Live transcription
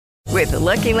With the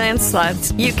Lucky Land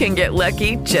Slots, you can get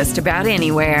lucky just about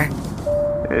anywhere.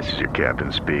 This is your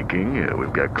captain speaking.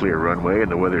 We've got clear runway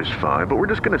and the weather's fine, but we're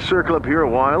just going to circle up here a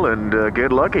while and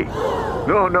get lucky.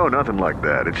 No, nothing like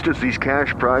that. It's just these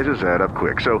cash prizes add up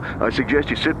quick. So I suggest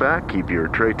you sit back, keep your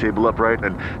tray table upright,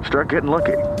 and start getting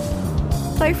lucky.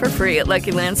 Play for free at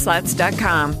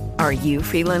LuckyLandSlots.com. Are you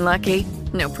feeling lucky?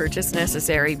 No purchase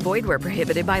necessary. Void where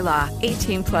prohibited by law.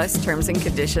 18+ terms and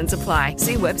conditions apply.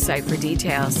 See website for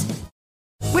details.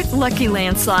 With Lucky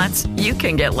Land Slots, you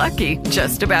can get lucky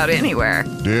just about anywhere.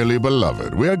 Dearly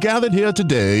beloved, we are gathered here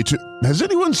today to... Has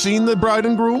anyone seen the bride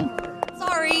and groom?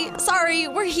 Sorry,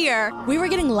 we're here. We were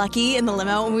getting lucky in the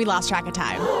limo and we lost track of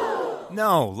time.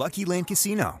 No, Lucky Land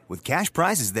Casino, with cash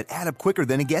prizes that add up quicker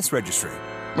than a guest registry.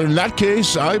 In that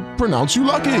case, I pronounce you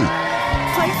lucky.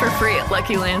 Play for free at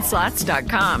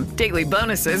LuckyLandSlots.com. Daily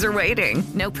bonuses are waiting.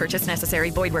 No purchase necessary.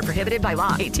 Void where prohibited by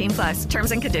law. 18+.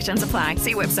 Terms and conditions apply.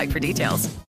 See website for details.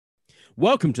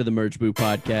 Welcome to the Merge Boo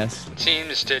Podcast.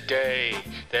 Seems today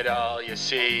that all you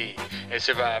see is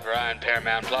Survivor on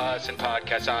Paramount Plus and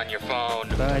podcasts on your phone.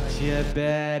 But you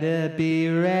better be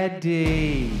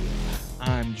ready.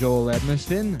 I'm Joel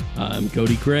Edmiston. I'm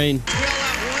Cody Crane.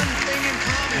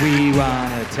 We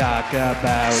want to talk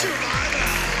about Survivor.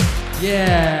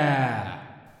 Yeah.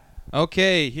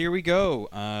 Okay, here we go.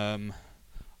 I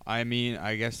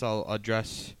guess I'll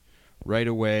address right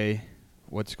away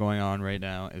what's going on right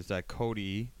now is that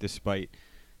Cody, despite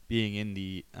being in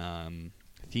the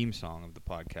theme song of the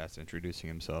podcast, introducing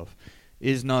himself,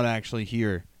 is not actually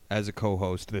here as a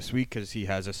co-host this week because he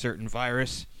has a certain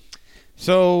virus.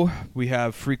 So we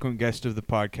have frequent guest of the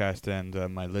podcast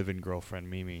and my live-in girlfriend,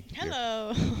 Mimi.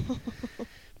 Hello.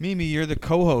 Mimi, you're the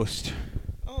co-host.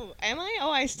 Oh, am I?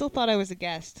 Oh, I still thought I was a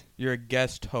guest. You're a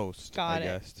guest host. Got I it.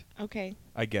 Guessed. Okay.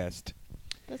 I guessed.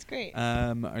 That's great.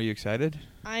 Are you excited?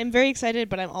 I'm very excited,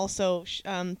 but I'm also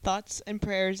thoughts and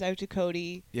prayers out to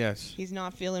Cody. Yes. He's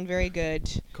not feeling very good.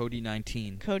 Cody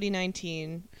 19. Cody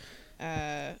 19.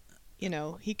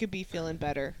 He could be feeling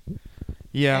better.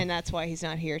 Yeah. And that's why he's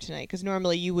not here tonight. Because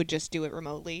normally you would just do it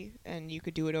remotely, and you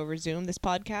could do it over Zoom, this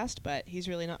podcast, but he's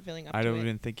really not feeling up to it. I don't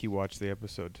even think he watched the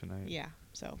episode tonight. Yeah,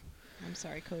 so I'm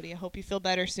sorry, Cody. I hope you feel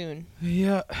better soon.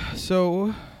 Yeah,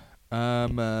 so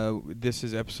this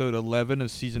is episode 11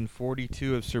 of season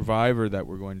 42 of Survivor that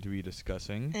we're going to be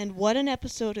discussing. And what an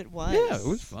episode it was. Yeah, it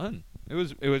was fun. It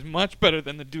was much better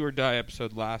than the Do or Die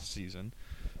episode last season,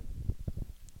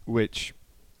 which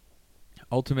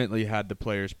ultimately had the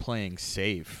players playing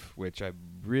safe, which I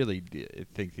really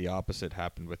think the opposite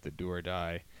happened with the Do or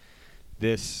Die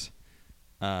this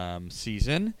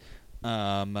season.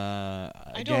 I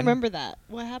don't remember that.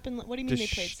 What happened? What do you mean they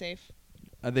played safe?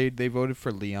 They voted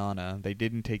for Liana. They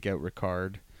didn't take out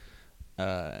Ricard,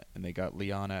 and they got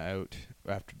Liana out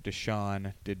after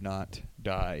Deshawn did not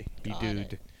die.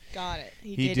 Got it.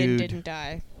 He didn't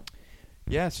die.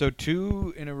 Yeah, so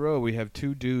 2 in a row. We have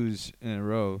 2 do's in a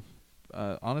row.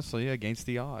 Honestly, against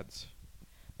the odds.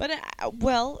 But,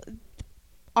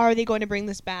 are they going to bring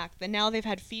this back? Then now they've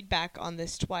had feedback on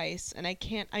this twice, and I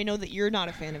know that you're not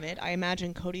a fan of it. I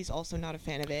imagine Cody's also not a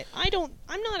fan of it. I don't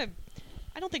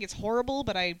think it's horrible,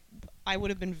 but I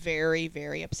would have been very,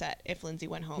 very upset if Lindsay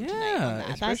went home tonight on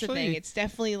that. That's the thing. It's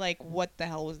definitely like, what the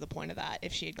hell was the point of that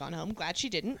if she had gone home? Glad she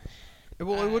didn't.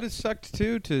 Well, it would have sucked,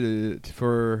 too,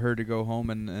 for her to go home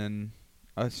and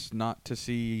us not to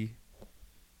see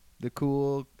the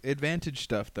cool advantage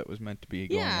stuff that was meant to be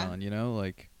going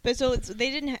on, But so they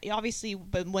didn't obviously.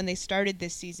 But when they started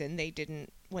this season, they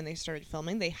didn't. When they started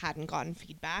filming, they hadn't gotten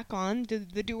feedback on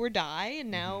the Do or Die,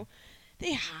 and now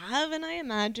they have. And I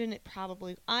imagine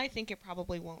I think it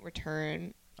probably won't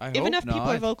return. If enough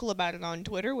people are vocal about it on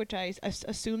Twitter, which I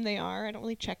assume they are. I don't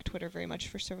really check Twitter very much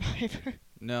for Survivor.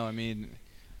 No, I mean,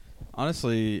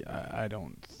 honestly, I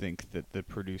don't think that the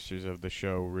producers of the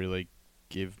show really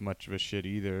give much of a shit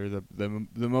either. The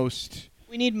most...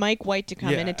 We need Mike White to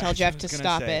come in and tell Jeff to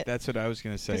stop it. That's what I was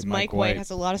going to say. Because Mike White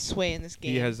has a lot of sway in this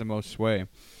game. He has the most sway.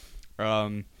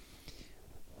 But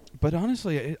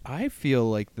honestly, I feel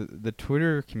like the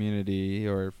Twitter community,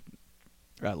 or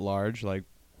at large, like,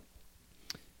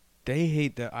 they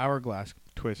hate the hourglass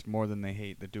twist more than they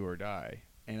hate the Do or Die.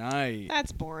 And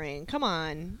That's boring. Come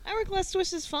on. Hourglass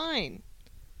twist is fine.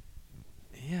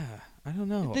 Yeah, I don't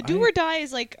know. The Do or Die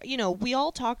is like, we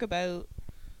all talk about...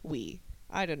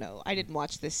 I don't know. I didn't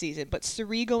watch this season, but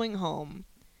Cirie going home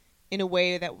in a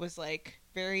way that was like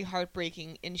very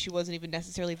heartbreaking, and she wasn't even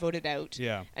necessarily voted out.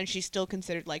 Yeah. And she's still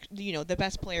considered like, the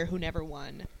best player who never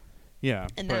won. Yeah.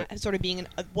 And that sort of being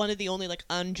one of the only like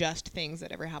unjust things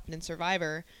that ever happened in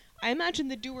Survivor. I imagine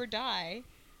the Do or Die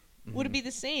Would it be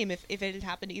the same if it had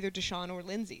happened to either Deshaun or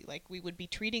Lindsay? Like, we would be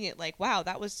treating it like, wow,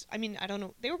 that was... I mean, I don't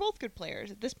know. They were both good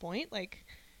players at this point. Like,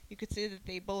 you could say that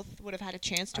they both would have had a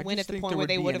chance to win at the point where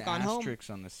they would have gone home. Asterisks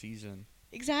on the season.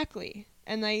 Exactly.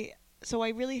 And so I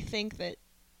really think that,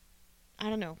 I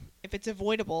don't know, if it's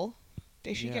avoidable,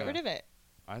 they should get rid of it.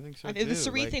 I think so, too. The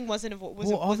Sari thing was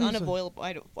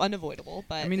unavoidable,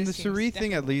 but I mean, the Sari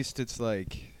thing, at least it's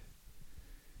like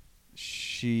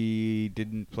she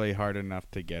didn't play hard enough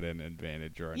to get an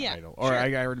advantage or an idol, or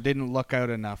I didn't look out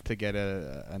enough to get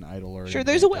an idol or. Sure,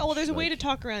 there's a way. Well, there's a way to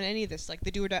talk around any of this, like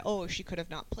the do or die. Oh, she could have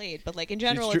not played, but like in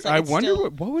general, it's like I wonder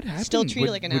what would happen. Still treat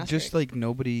it like an would asterisk. Just like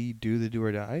nobody do the do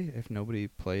or die if nobody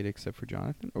played except for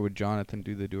Jonathan, or would Jonathan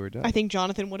do the do or die? I think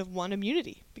Jonathan would have won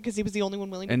immunity because he was the only one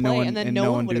willing to play, and then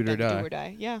no one would have done the do or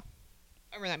die. Yeah,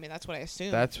 I mean that's what I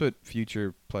assume. That's what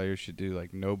future players should do.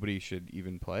 Like nobody should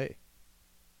even play.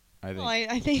 I think. Well,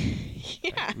 I think,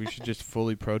 yeah. We should just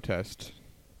fully protest.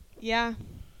 Yeah.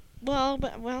 Well,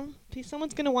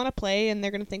 someone's going to want to play, and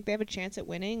they're going to think they have a chance at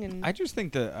winning. And I just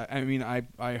think that, I mean,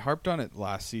 I harped on it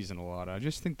last season a lot. I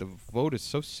just think the vote is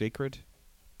so sacred,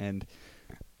 and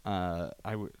I'd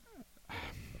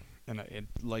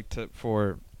like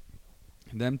for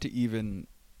them to even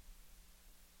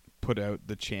put out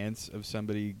the chance of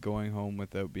somebody going home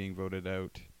without being voted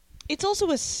out. It's also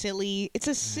a silly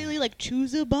like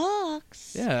choose a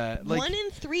box. Yeah, like 1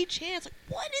 in 3 chance. Like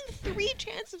 1 in 3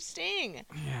 chance of staying.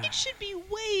 Yeah. It should be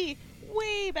way,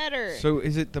 way better. So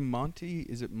is it Monty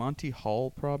Hall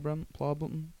problem?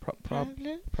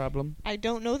 I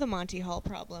don't know the Monty Hall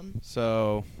problem.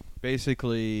 So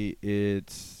basically,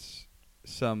 it's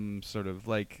some sort of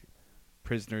like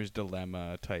prisoner's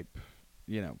dilemma type,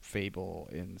 fable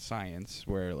in science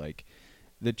where like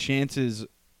the chances.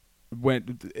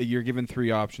 When you're given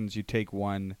 3 options, you take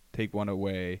one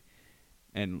away,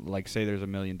 and like say there's $1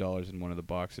 million in one of the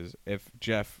boxes. If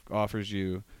Jeff offers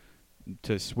you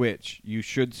to switch, you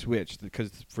should switch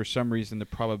because for some reason the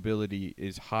probability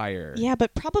is higher. Yeah,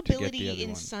 but probability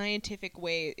in scientific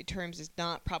terms is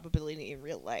not probability in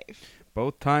real life.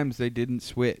 Both times they didn't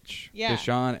switch. Yeah.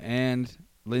 Deshaun and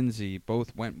Lindsay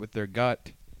both went with their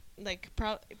gut. Like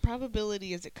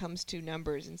probability as it comes to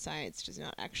numbers in science does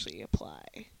not actually apply.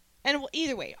 And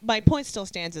either way, my point still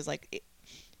stands as like,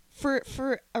 for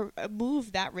a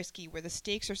move that risky where the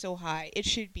stakes are so high, it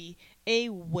should be a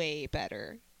way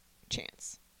better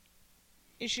chance.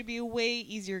 It should be a way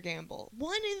easier gamble.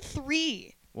 1 in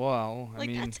 3. Well, I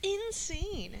mean, that's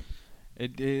insane.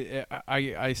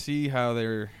 I see how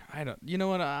they're. I don't. You know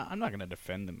what? I'm not gonna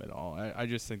defend them at all. I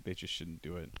just think they just shouldn't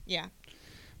do it. Yeah.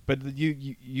 But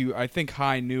you I think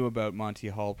High knew about Monty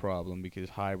Hall problem because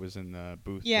High was in the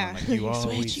booth. Yeah, like, you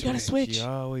gotta switch. You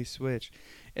always switch.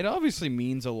 It obviously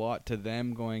means a lot to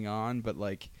them going on, but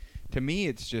like to me,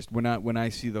 it's just when I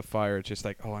see the fire, it's just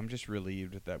like, oh, I'm just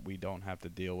relieved that we don't have to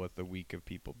deal with the week of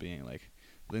people being like,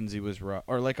 Lindsay was robbed,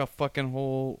 or like a fucking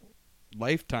whole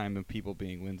lifetime of people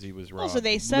being Lindsay was robbed. Also,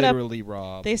 they set up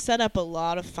a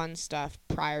lot of fun stuff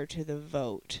prior to the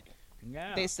vote.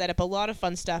 Yeah. They set up a lot of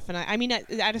fun stuff, and I mean,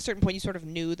 at a certain point, you sort of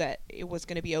knew that it was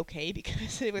going to be okay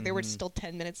because there were still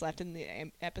 10 minutes left in the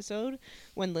episode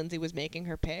when Lindsay was making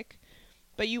her pick.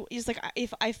 But it's like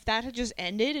if that had just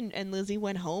ended and Lindsay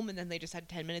went home and then they just had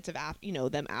 10 minutes of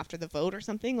them after the vote or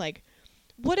something, like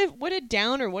what a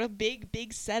downer, what a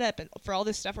big setup, and for all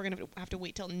this stuff we're gonna have to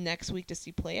wait till next week to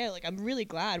see play out. Like I'm really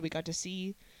glad we got to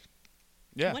see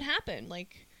what happened.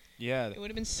 Like. Yeah. It would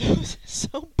have been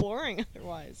so boring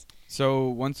otherwise. So,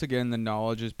 once again, the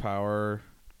knowledge is power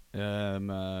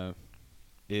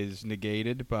is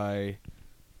negated by,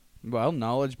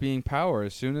 knowledge being power.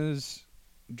 As soon as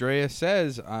Drea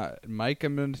says, Mike,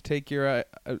 I'm going to take your...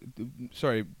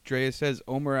 Drea says,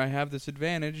 Omer, I have this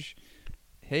advantage.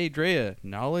 Hey, Drea,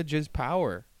 knowledge is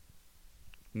power.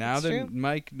 Now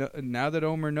that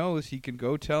Omer knows, he can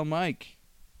go tell Mike.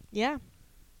 Yeah.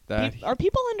 Are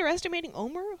people underestimating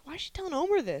Omer? Why is she telling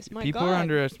Omer this? My people God. Are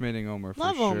underestimating Omer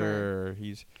Love for Omer. sure.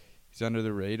 He's under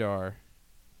the radar.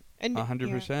 And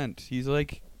 100%. Yeah.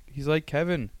 He's like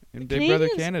Kevin in Big Brother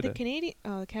Canada. The Canadian.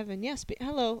 Oh, Kevin. Yes.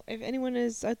 Hello. If anyone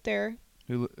is out there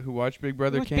who watched Big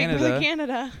Brother Canada. Big Brother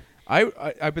Canada.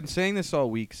 I've been saying this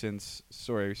all week since.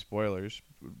 Sorry, spoilers.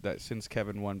 That since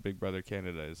Kevin won Big Brother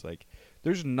Canada is like,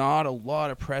 there's not a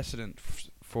lot of precedent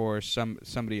for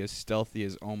somebody as stealthy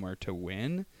as Omer to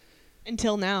win.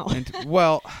 Until now.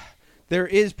 Well, there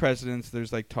is precedence.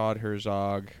 There's like Todd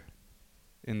Herzog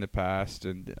in the past,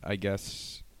 and I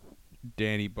guess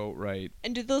Danny Boatwright.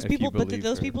 And did those if you people? But did believe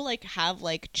those her. people like have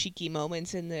like cheeky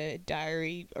moments in the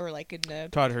diary or like in the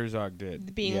Todd Herzog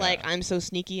did. being yeah. like, "I'm so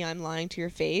sneaky, I'm lying to your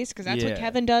face," because that's what Yeah.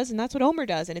 Kevin does and that's what Omer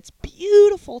does, and it's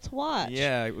beautiful to watch.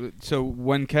 Yeah. So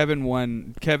when Kevin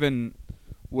won, Kevin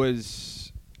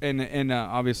was, and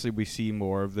obviously we see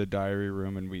more of the diary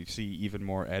room, and we see even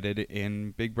more edit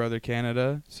in Big Brother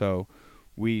Canada. So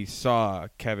we saw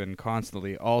Kevin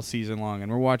constantly all season long,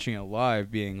 and we're watching it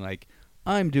live, being like,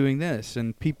 "I'm doing this,"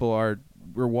 and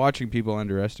we're watching people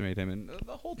underestimate him, and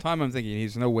the whole time I'm thinking,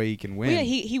 he's no way he can win. Well, yeah,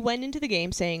 he went into the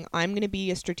game saying, "I'm going to be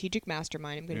a strategic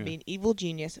mastermind. I'm going to be an evil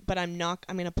genius, but I'm not.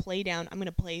 I'm going to play down. I'm going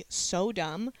to play so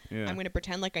dumb. Yeah. I'm going to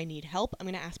pretend like I need help. I'm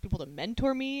going to ask people to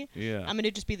mentor me. Yeah. I'm going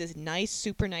to just be this nice,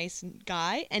 super nice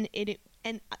guy." And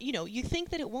you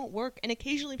think that it won't work. And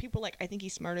occasionally people are like, "I think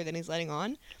he's smarter than he's letting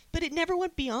on," but it never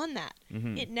went beyond that.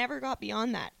 Mm-hmm. It never got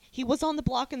beyond that. He was on the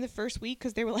block in the first week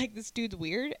because they were like, "This dude's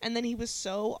weird," and then he was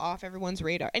so off everyone's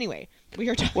radar. Anyway, we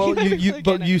are talking. Well,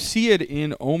 about you see it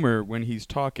in Omer when he's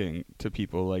talking to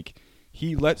people. Like,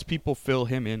 he lets people fill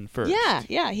him in first.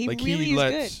 Yeah, he like really he is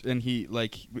lets, good. and he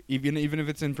like even if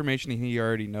it's information he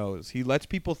already knows, he lets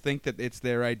people think that it's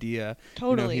their idea.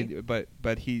 Totally. You know,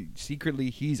 but he secretly,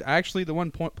 he's actually the one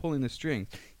pulling the strings.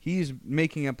 He's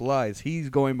making up lies. He's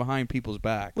going behind people's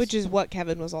backs. Which is what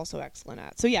Kevin was also excellent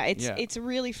at. So yeah, Yeah. it's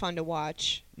really fun to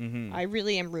watch. Mm-hmm. I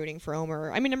really am rooting for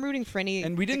Omer. I mean, I'm rooting for any.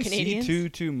 And we didn't the see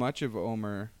Canadians. too much of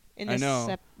Omer. In I this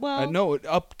know. well, no,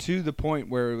 up to the point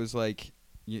where it was like,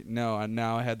 now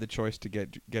I had the choice to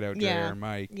get out Drea or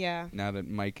Mike. Yeah. Now that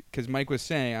because Mike was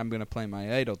saying, "I'm gonna play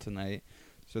my idol tonight,"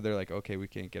 so they're like, "Okay, we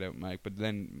can't get out Mike." But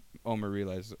then Omer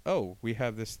realized, "Oh, we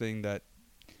have this thing that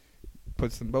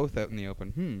puts them both out in the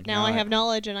open." Now I have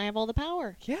knowledge and I have all the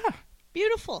power. Yeah.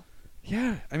 Beautiful.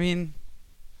 Yeah. I mean,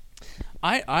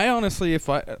 I honestly, if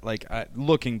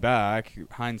looking back,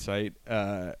 hindsight,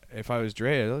 if I was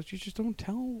Drea, you just don't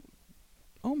tell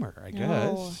Omer, I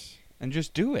guess, and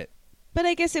just do it. But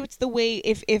I guess it's the way,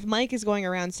 if Mike is going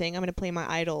around saying, "I'm going to play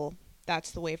my idol,"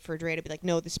 that's the way for Drea to be like,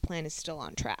 "No, this plan is still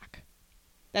on track."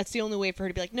 That's the only way for her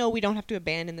to be like, "No, we don't have to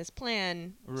abandon this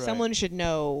plan. Right. Someone should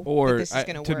know Or that this is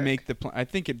going to work." to make the plan. I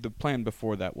think the plan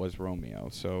before that was Romeo.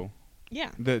 So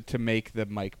yeah, to make the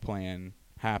Mike plan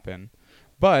happen,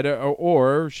 but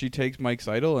or she takes Mike's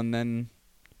idol and then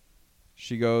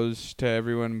she goes to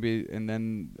everyone and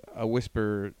then a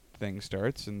whisper thing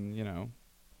starts, and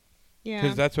yeah,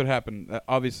 because that's what happened.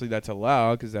 Obviously, that's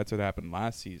allowed because that's what happened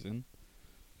last season.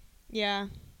 yeah.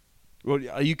 Well,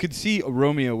 you could see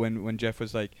Romeo when Jeff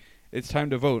was like, "It's time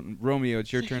to vote." Romeo,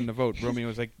 it's your turn to vote. Romeo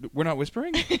was like, "We're not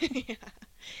whispering?" Yeah.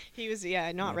 He was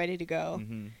not ready to go.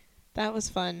 Mm-hmm. That was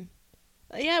fun.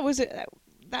 Yeah, it was.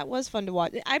 That was fun to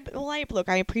watch. I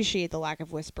appreciate the lack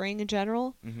of whispering in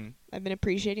general. Mm-hmm. I've been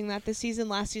appreciating that this season.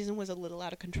 Last season was a little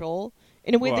out of control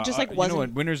in a way that just wasn't. You know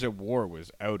what? Winners at War was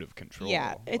out of control.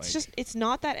 Yeah, it's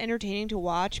not that entertaining to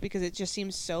watch because it just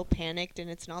seems so panicked, and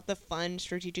it's not the fun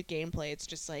strategic gameplay. It's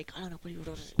just like, I don't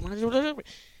know,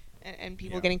 and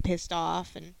people getting pissed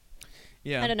off, and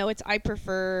I don't know. I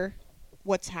prefer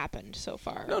what's happened so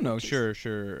far. No,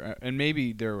 sure. And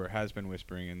maybe there has been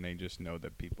whispering, and they just know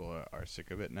that people are sick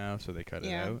of it now, so they cut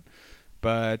it out.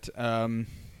 But I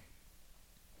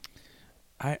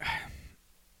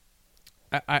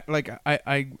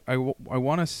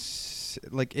want to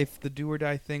like, if the do or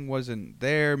die thing wasn't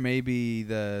there, maybe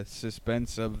the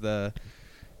suspense of the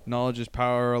knowledge is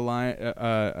power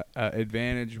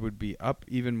advantage would be up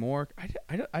even more.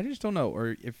 I just don't know,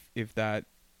 or if that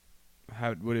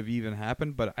would have even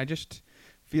happened. But I just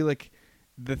feel like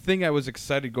the thing I was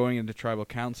excited going into Tribal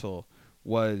Council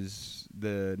was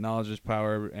the knowledge is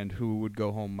power and who would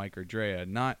go home, Mike or Drea.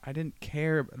 I didn't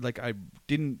care. Like, I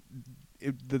didn't.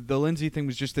 The Lindsay thing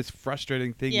was just this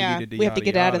frustrating thing. Yeah, you needed to we have to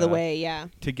get out of the yada way. Yeah,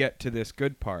 to get to this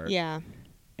good part. Yeah,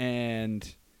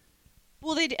 and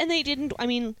well, they didn't. I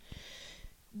mean,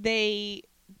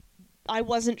 I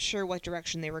wasn't sure what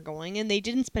direction they were going, and they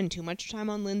didn't spend too much time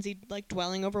on Lindsay, like,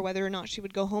 dwelling over whether or not she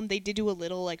would go home. They did do a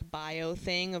little, like, bio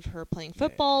thing of her playing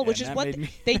football, which is what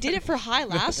they did it for High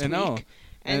last week.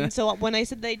 And so when I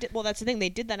said they did, well, that's the thing, they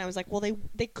did that, and I was like, well,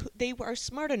 they were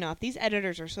smart enough. These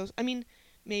editors are so, I mean,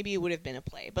 maybe it would have been a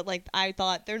play, but, like, I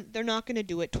thought they're not going to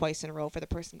do it twice in a row for the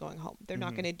person going home. They're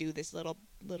not going to do this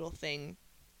little thing,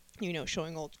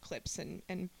 showing old clips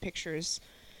and pictures.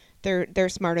 They're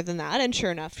smarter than that, and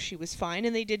sure enough, she was fine,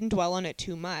 and they didn't dwell on it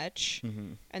too much,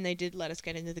 and they did let us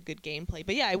get into the good gameplay.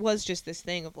 But yeah, it was just this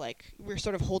thing of, like, we're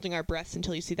sort of holding our breaths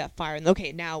until you see that fire, and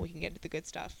okay, now we can get into the good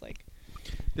stuff. Like,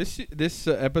 this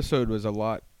episode was a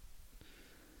lot.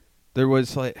 There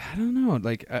was like I don't know,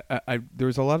 like I there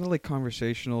was a lot of like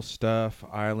conversational stuff,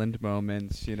 island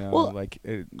moments, Well, like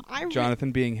I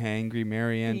Jonathan being hangry,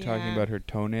 Marianne talking Yeah. about her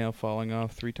toenail falling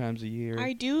off 3 times a year.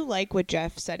 I do like what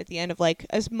Jeff said at the end of like,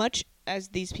 as much as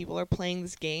these people are playing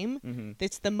this game, Mhm.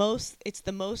 it's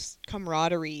the most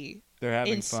camaraderie They're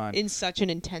having in fun. in such an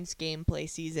intense gameplay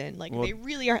season. Like Well- they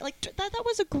really are. Like that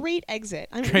was a great exit.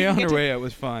 I mean, Trey we on can her get to- way out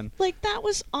was fun. Like that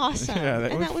was awesome. Yeah,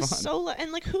 that and was that was fun. so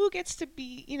and like who gets to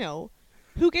be,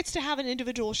 who gets to have an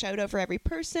individual shout out for every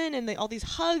person and all these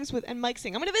hugs with and Mike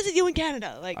saying, "I'm going to visit you in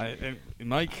Canada." Like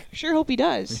Mike. sure hope he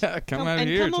does. Yeah, come out and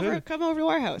here come over too. come over to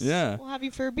our house. Yeah. We'll have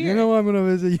you for a beer. You know I'm gonna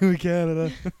visit you in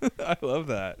Canada. I love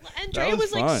that. And That Dre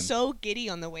was like fun. so giddy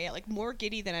on the way out, like more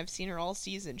giddy than I've seen her all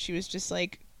season. She was just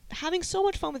like having so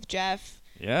much fun with Jeff.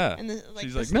 Yeah. And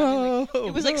She's the like, stuff, and, no.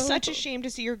 it was like no." such a shame to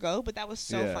see her go, but that was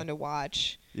so Yeah. fun to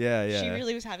watch. Yeah, yeah. She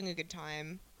really was having a good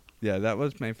time. Yeah, that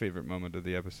was my favorite moment of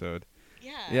the episode.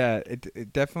 Yeah. Yeah,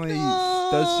 it definitely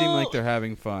does seem like they're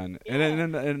having fun,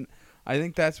 and I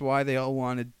think that's why they all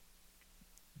wanted,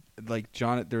 like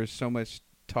there was so much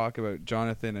talk about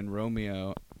Jonathan and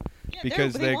Romeo, Yeah,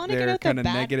 because they wanna get they're out the kind of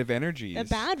bad- negative energies. The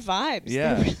bad vibes.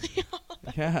 Yeah. They're really all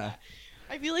about Yeah. that.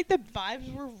 I feel like the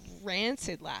vibes were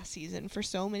rancid last season for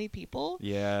so many people.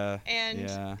 Yeah. And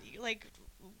yeah. like,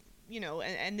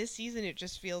 and this season it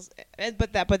just feels,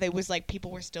 but it was like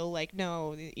people were still like,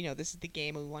 no, this is the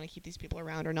game and we want to keep these people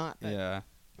around or not. But Yeah.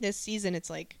 this season it's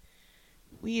like,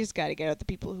 we just got to get out the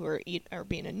people who are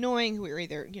being annoying, who are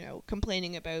either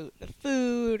complaining about the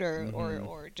food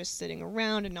or just sitting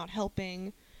around and not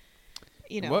helping.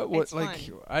 What it's like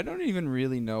fun. I don't even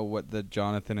really know what the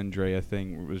Jonathan Andrea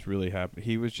thing was really happening.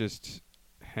 He was just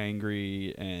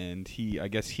hangry, and I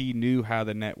guess he knew how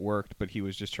the net worked, but he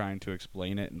was just trying to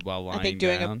explain it while lying I think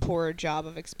doing down. a poor job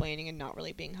of explaining and not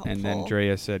really being helpful. And then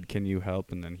Drea said, "Can you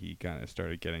help?" And then he kind of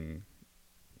started getting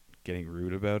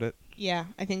rude about it. Yeah,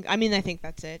 I think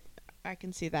that's it. I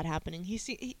can see that happening.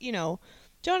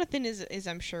 Jonathan is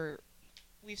I'm sure,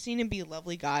 we've seen him be a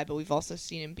lovely guy, but we've also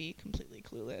seen him be completely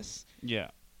clueless.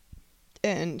 Yeah.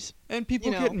 And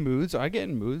people get in moods. I get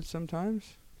in moods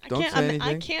sometimes. Don't say anything.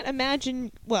 I can't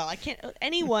imagine. Well, I can't.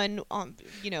 Anyone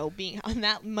being on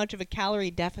that much of a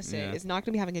calorie deficit is not going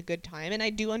to be having a good time. And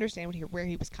I do understand where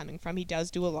he was coming from. He does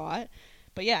do a lot,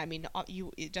 but yeah, I mean,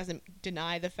 it doesn't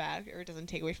deny the fact, or it doesn't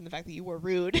take away from the fact that you were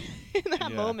rude in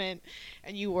that moment,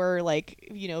 and you were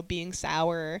like, being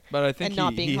sour. But I think and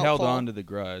not being he helpful. held on to the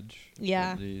grudge.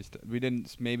 Yeah. At least we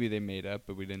didn't. Maybe they made up,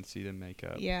 but we didn't see them make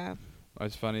up. Yeah. It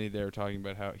was funny. They were talking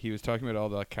about how he was talking about all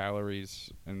the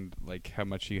calories and like how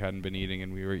much he hadn't been eating,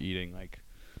 and we were eating like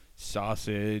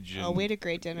sausage. And we had a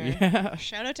great dinner. Yeah.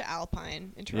 Shout out to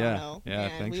Alpine in Toronto. Yeah.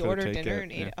 Man, Thanks we for the ordered takeout, dinner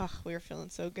and ate yeah. it. Ugh, we were feeling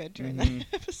so good during Mhm.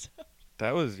 that episode.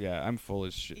 That was I'm full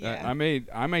as shit. Yeah. I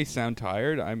may sound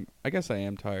tired. I guess I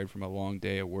am tired from a long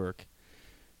day of work,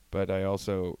 but I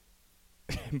also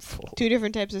am full. 2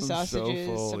 different types of I'm so sausages,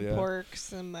 full, some yeah. pork,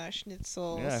 some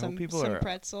schnitzel, Yeah, I hope some people are-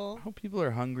 pretzel. I hope people are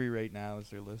hungry right now as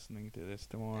they're listening to this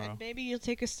tomorrow. And maybe you'll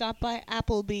take a stop by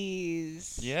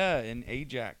Applebee's. Yeah, in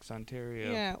Ajax,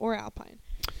 Ontario. Yeah, or Alpine.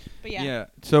 But yeah. Yeah.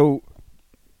 So,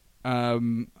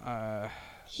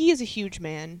 He is a huge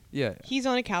man. Yeah. He's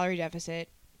on a calorie deficit.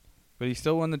 But he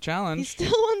still won the challenge. He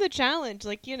still won the challenge.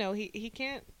 Like, he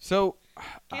can't. So,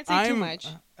 Can't say too much.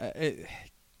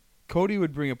 Cody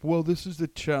would bring up, well, this is the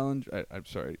challenge. I'm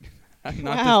sorry.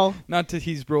 Wow.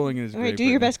 He's rolling in his All right, grave do right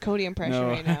your now. best Cody impression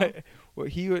right now. Well,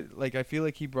 he would, I feel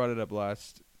like he brought it up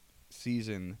last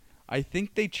season. I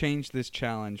think they changed this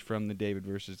challenge from the David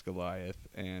versus Goliath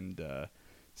and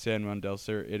San Juan del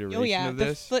Sur iteration of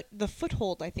this. The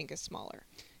foothold, I think, is smaller.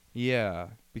 Yeah,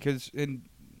 because in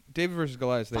David versus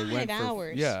Goliath, they 5 went for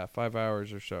hours. 5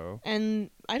 hours or so. And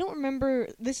I don't remember.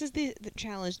 This is the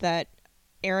challenge that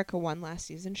Erica won last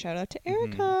season. Shout out to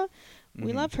Erica.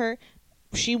 We love her.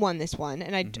 She won this one,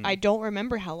 and I don't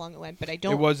remember how long it went, but I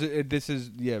don't. It was.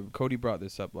 Cody brought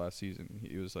this up last season.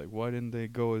 He was like, "Why didn't they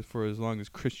go for as long as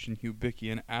Christian Hubicki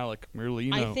and Alec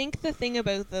Merlino?" I think the thing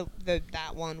about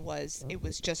that one was it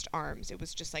was just arms. It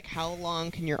was just like, how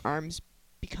long can your arms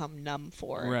become numb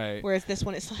for? Right. Whereas this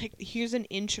one is like, here's an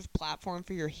inch of platform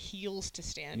for your heels to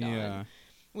stand on,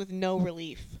 with no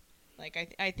relief.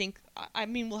 Like I think I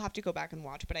mean we'll have to go back and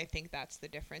watch, but I think that's the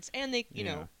difference. And they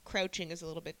crouching is a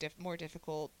little bit more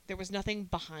difficult. There was nothing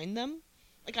behind them.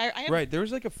 Like right, there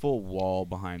was like a full wall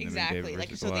behind them. Exactly.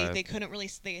 Like so they couldn't really.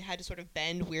 They had to sort of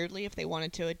bend weirdly if they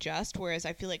wanted to adjust. Whereas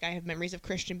I feel like I have memories of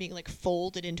Christian being like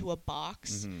folded into a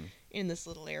box in this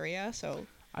little area. So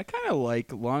I kind of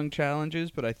like long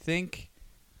challenges, but I think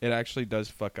it actually does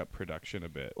fuck up production a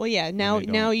bit. Well, yeah. they Now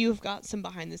don't. you've got some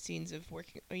behind the scenes of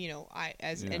working.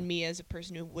 And me as a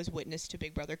person who was witness to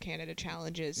Big Brother Canada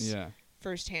challenges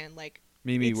firsthand, like.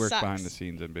 Mimi it worked sucks. behind the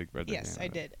scenes in Big Brother. Yes,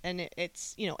 Canada. I did, and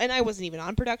it's and I wasn't even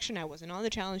on production. I wasn't on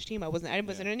the challenge team. I wasn't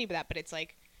any of that. But it's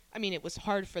like, I mean, it was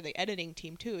hard for the editing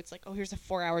team too. It's like, oh, here's a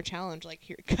 4-hour challenge. Like,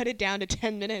 here, cut it down to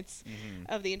 10 minutes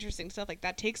of the interesting stuff. Like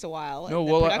that takes a while. No, and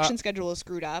the production schedule is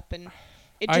screwed up, and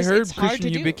I heard it's hard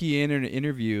Christian to do. Yubicki in an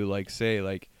interview say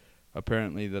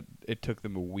apparently that it took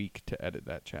them a week to edit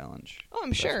that challenge. Oh,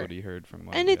 I'm That's sure. what he heard from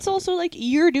one And of the it's editors. also like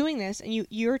you're doing this, and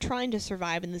you're trying to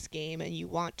survive in this game, and you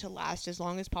want to last as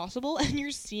long as possible, and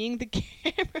you're seeing the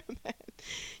cameraman.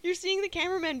 You're seeing the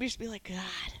cameraman just be like,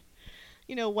 God.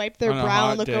 Wipe their On a brow hot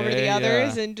and look over to the day,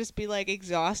 others yeah. and just be like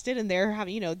exhausted, and they're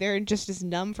having, they're just as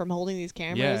numb from holding these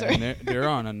cameras. Yeah, and they're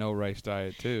on a no rice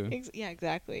diet too. Yeah,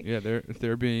 exactly. Yeah,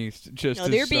 they're being just No,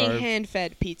 as they're being starved.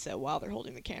 hand-fed pizza while they're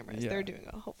holding the cameras. Yeah. They're doing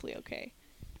hopefully okay.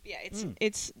 Yeah,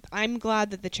 it's. I'm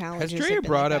glad that the challenge Has Drea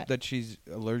brought up that she's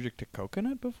allergic to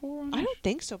coconut before? I don't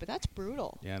think so, but that's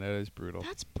brutal. Yeah, that is brutal.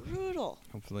 That's brutal.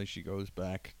 Hopefully she goes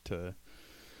back to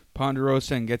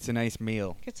Ponderosa and gets a nice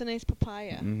meal. Gets a nice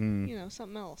papaya. Mm-hmm.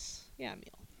 Something else. Yeah,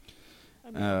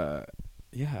 a meal.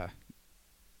 Yeah.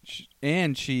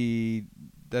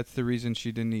 That's the reason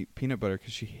she didn't eat peanut butter,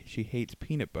 because she hates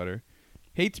peanut butter.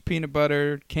 Hates peanut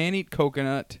butter, can't eat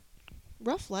coconut.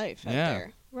 Rough life out Yeah.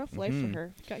 there. Rough life for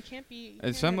her. Can't be.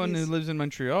 As someone who lives in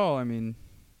Montreal, I mean,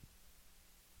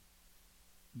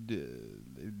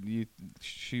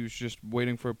 she was just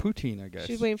waiting for a poutine, I guess.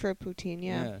 She's waiting for a poutine,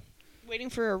 yeah. Waiting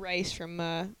for a rice from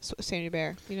Saint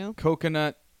Hubert,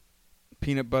 Coconut,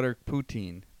 peanut butter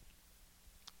poutine.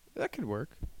 That could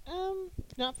work.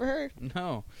 Not for her.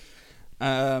 No.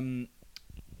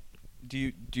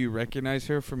 Do you recognize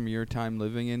her from your time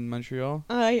living in Montreal?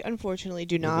 I unfortunately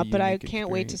do not, but I can't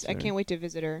wait to. I experience can't wait to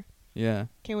visit her. Yeah.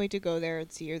 Can't wait to go there and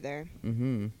see her there.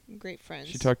 Mm-hmm. Great friends.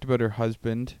 She talked about her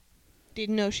husband.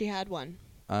 Didn't know she had one.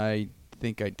 I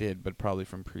think I did, but probably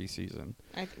from preseason.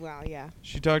 Well, yeah.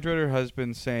 She talked about her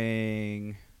husband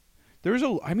saying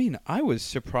I was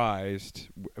surprised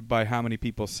by how many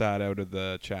people sat out of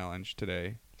the challenge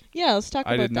today. Yeah, let's talk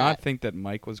about that. I did not think that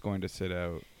Mike was going to sit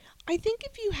out. I think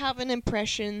if you have an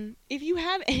impression, if you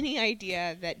have any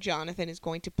idea that Jonathan is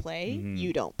going to play,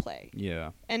 you don't play.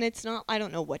 Yeah. And it's not, I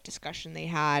don't know what discussion they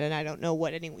had, and I don't know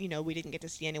what we didn't get to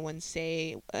see anyone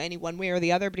say any one way or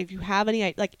the other, but if you have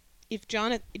any, if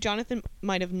Jonathan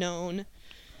might have known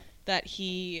that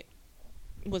he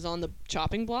was on the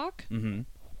chopping block, and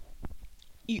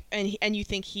you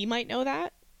think he might know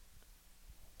that?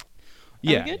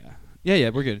 Yeah.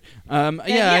 Yeah, we're good.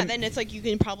 Then it's like you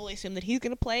can probably assume that he's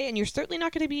going to play, and you're certainly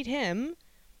not going to beat him.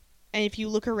 And if you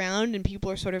look around and people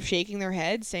are sort of shaking their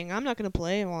heads, saying, I'm not going to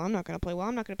play, well, I'm not going to play, well,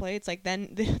 I'm not going to play, it's like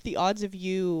then the odds of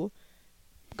you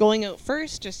going out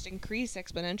first just increase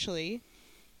exponentially.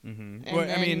 Mm-hmm. Well,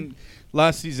 I mean,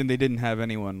 last season they didn't have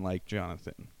anyone like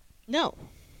Jonathan. No.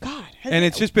 God. And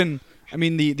it's just been, I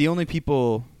mean, the only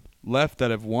people left that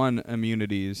have won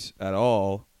immunities at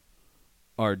all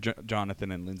are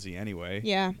Jonathan and Lindsay anyway.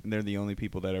 Yeah. And they're the only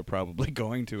people that are probably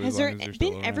going to Has as there long as they're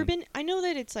still ever around. been, I know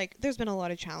that it's like, there's been a lot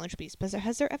of challenge beasts, but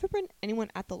has there ever been anyone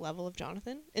at the level of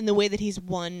Jonathan in the way that he's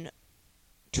won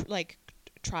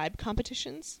tribe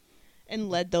competitions and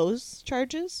led those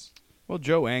charges? Well,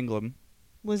 Joe Anglem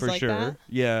was for like sure. that?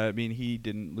 Yeah, I mean, he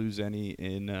didn't lose any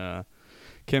in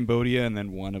Cambodia and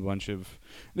then won a bunch of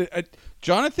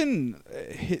Jonathan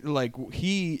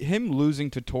him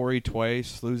losing to Tori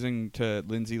twice, losing to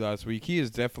Lindsay last week. He is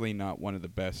definitely not one of the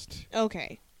best.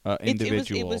 Okay.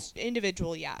 Individual. It was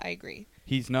individual. Yeah, I agree.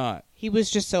 He's not. He was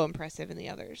just so impressive in the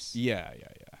others. Yeah.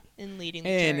 In leading the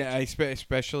and charge.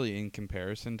 especially in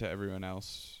comparison to everyone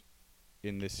else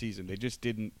in this season, they just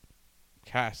didn't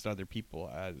cast other people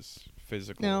as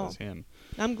physical as him.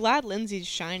 I'm glad Lindsay's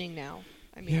shining now.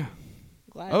 I mean,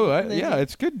 glad.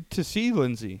 It's good to see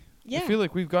Lindsay. Yeah. I feel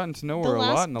like we've gotten to know her a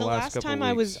lot in the last couple of weeks. The last time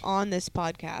I was on this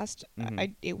podcast,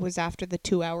 it was after the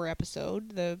 2-hour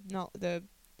episode, the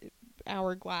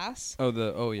Hourglass.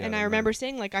 And I remember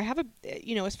saying, like, I have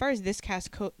as far as this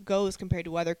cast goes compared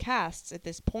to other casts at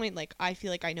this point, like, I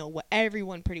feel like I know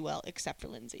everyone pretty well except for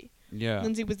Lindsay. Yeah.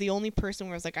 Lindsay was the only person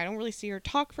where I was like, I don't really see her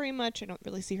talk very much. I don't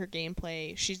really see her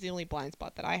gameplay. She's the only blind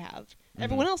spot that I have. Mm-hmm.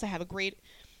 Everyone else I have a great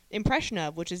impression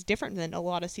of, which is different than a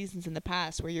lot of seasons in the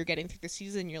past where you're getting through the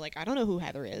season and you're like, I don't know who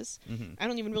Heather is. Mm-hmm. I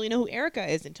don't even really know who Erica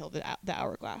is until the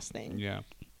Hourglass thing. Yeah.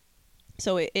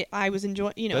 So I was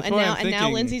enjoying, That's and now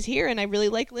Lindsay's here, and I really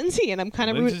like Lindsay, and I'm kind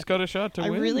of Lindsay's got a shot to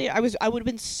win. I would have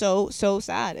been so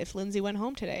sad if Lindsay went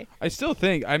home today. I still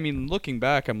think, I mean, looking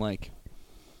back, I'm like,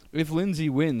 if Lindsay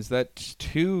wins, that's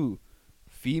 2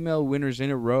 female winners in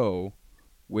a row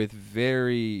with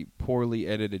very poorly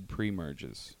edited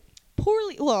pre-merges.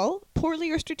 Poorly or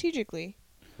strategically.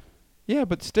 Yeah,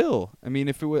 but still, I mean,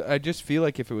 if it was, I just feel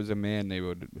like if it was a man, they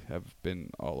would have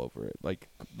been all over it. Like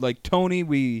Tony,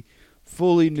 we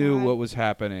fully knew what was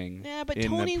happening. Yeah, but in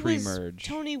Tony the pre-merge.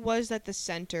 was at the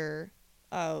center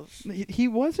of. He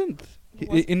wasn't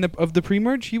in the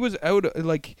pre-merge. He was out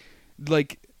like.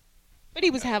 But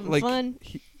he was having fun.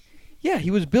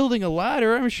 He was building a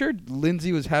ladder. I'm sure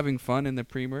Lindsay was having fun in the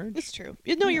pre-merge. It's true.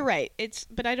 No, you're right.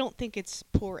 But I don't think it's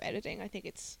poor editing. I think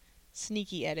it's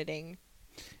sneaky editing.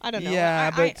 I don't know. Yeah,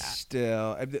 but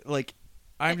still,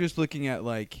 I'm just looking at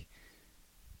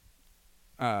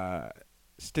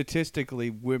statistically,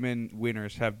 women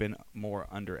winners have been more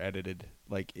under-edited,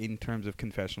 in terms of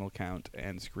confessional count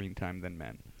and screen time than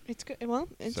men. It's good. Well,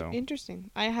 it's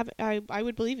interesting. I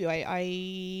would believe you.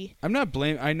 I'm not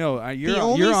blaming. I know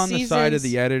you're on the side of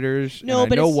the editors. No, and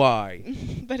but I know why.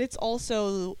 But it's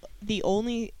also the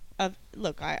only.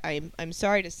 Look, I'm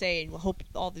sorry to say, and hope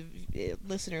all the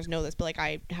listeners know this, but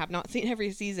I have not seen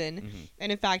every season,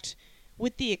 and in fact,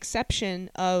 with the exception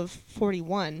of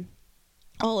 41,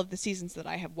 all of the seasons that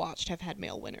I have watched have had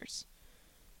male winners.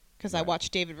 Because I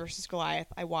watched David versus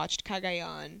Goliath, I watched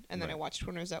Cagayan, and then I watched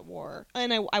Winners at War,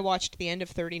 and I watched the end of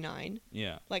 39.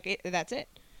 Yeah, that's it.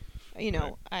 You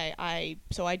know, I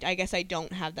guess I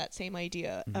don't have that same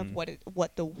idea of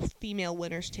what the female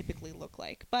winners typically look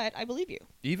like, but I believe you.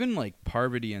 Even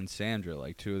Parvati and Sandra,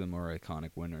 2 of the more iconic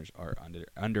winners, are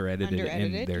under-edited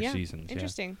in their seasons.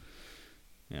 Interesting.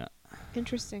 Yeah.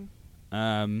 Interesting.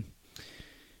 But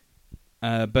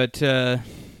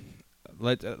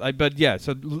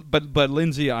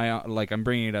Lindsay, I'm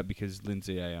bringing it up because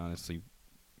Lindsay, I honestly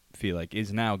feel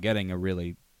is now getting a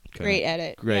really great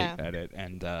edit,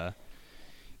 and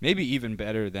maybe even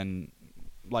better than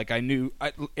I knew.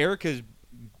 Erica's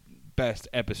best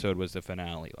episode was the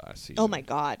finale last season. Oh my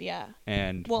God, yeah.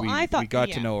 And I thought we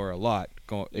got to know her a lot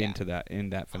into that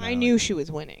finale. I knew she was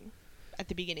winning at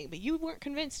the beginning, but you weren't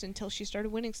convinced until she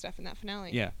started winning stuff in that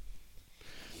finale. Yeah.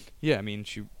 Yeah, I mean,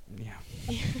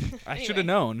 I should have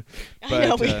known. But, I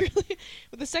know,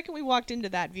 the second we walked into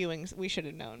that viewing, we should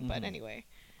have known. But anyway.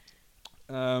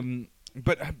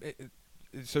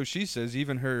 So she says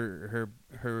even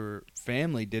her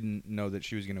family didn't know that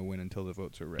she was going to win until the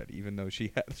votes were read, even though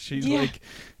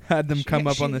had them come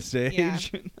up on the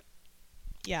stage.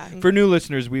 Yeah. For new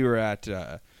listeners, we were at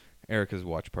Erica's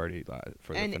watch party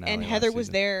for the finale. And Heather was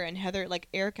there, and Heather,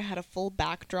 Erica had a full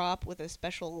backdrop with a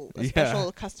special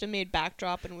custom-made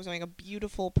backdrop, and was wearing a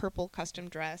beautiful purple custom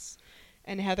dress.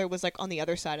 And Heather was on the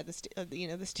other side of the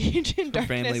stage in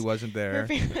darkness. Her family wasn't there.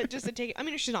 Just to take. I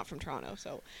mean, she's not from Toronto,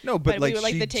 so no. But we were,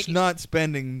 she's not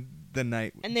spending the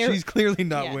night. And she's clearly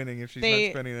not winning if she's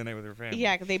not spending the night with her family.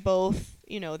 Yeah, they both.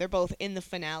 They're both in the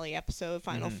finale episode,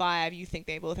 final 5. You think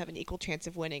they both have an equal chance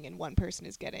of winning, and one person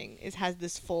has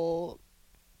this full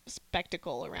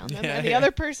spectacle around them, and the other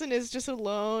person is just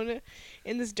alone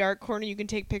in this dark corner. You can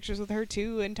take pictures with her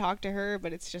too and talk to her,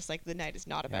 but it's just the night is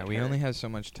not about her. We only have so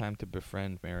much time to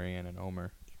befriend Marianne and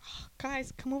Omer.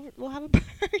 Guys, come over. We'll have a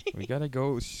party. We gotta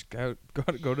go scout.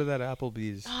 Go to that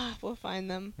Applebee's. We'll find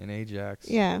them in Ajax.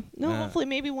 Yeah. No. Hopefully,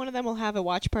 maybe one of them will have a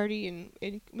watch party,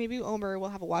 and maybe Omer will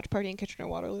have a watch party in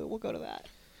Kitchener-Waterloo. We'll go to that.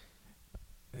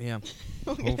 Yeah.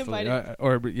 We'll get invited.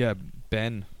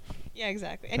 Ben. Yeah,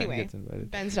 exactly. Anyway,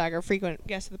 Ben Stagger, frequent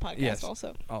guest of the podcast, yes.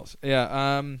 also.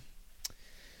 Yeah.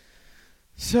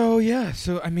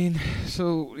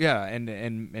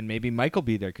 And maybe Mike will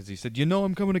be there because he said,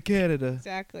 I'm coming to Canada.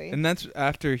 Exactly. And that's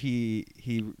after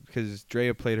because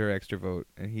Drea played her extra vote,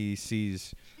 and he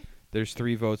sees there's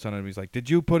 3 votes on it. And he's like, "Did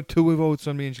you put 2 votes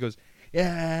on me?" And she goes,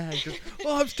 "Yeah." He goes,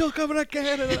 "Oh, I'm still coming to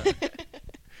Canada."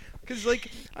 Because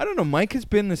I don't know, Mike has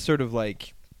been this sort of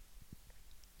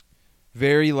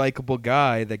very likable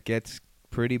guy that gets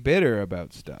pretty bitter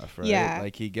about stuff, right? Yeah.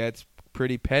 He gets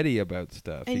pretty petty about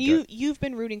stuff. And you've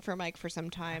been rooting for Mike for some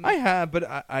time. I have,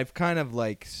 but I've kind of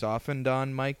softened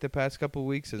on Mike the past couple of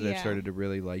weeks as I've started to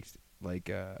really like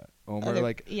Omer.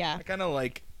 I kind of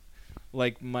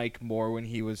like Mike more when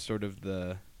he was sort of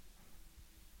the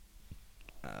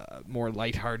more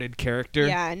lighthearted character.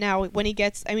 Yeah. Now when he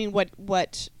gets,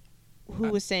 who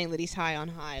was saying that he's high on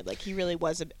high? He really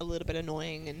was a little bit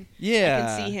annoying, and I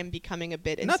can see him becoming a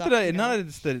bit. Not that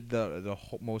it's the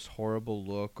most horrible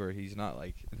look, or he's not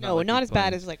not as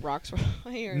bad as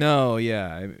Roxroy. No,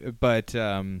 yeah, but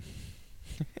I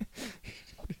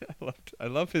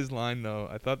love his line though.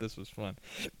 I thought this was fun,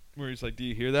 where he's like, "Do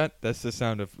you hear that? That's the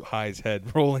sound of High's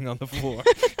head rolling on the floor."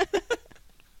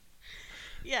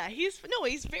 Yeah, he's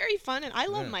very fun, and I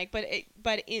love Yeah. Mike. But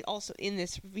it also in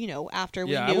this, after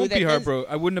we Yeah, knew I won't that be Liz-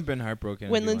 heartbroken. I wouldn't have been heartbroken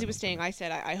when if Lindsay he was wasn't. staying, I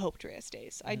said I hope Drea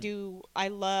stays. I do. I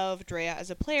love Drea as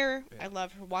a player. I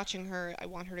love her watching her. I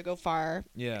want her to go far.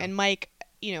 Yeah. And Mike,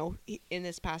 in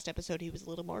this past episode, he was a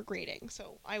little more grating.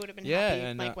 So I would have been Yeah, happy if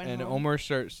and Mike went home.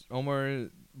 Omar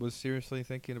was seriously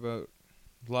thinking about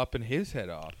lopping his head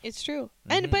off. It's true,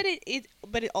 Mhm. and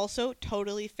but it also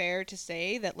totally fair to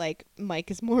say that like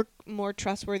Mike is more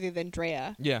trustworthy than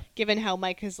Drea. Yeah. Given how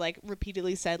Mike has like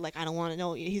repeatedly said like I don't want to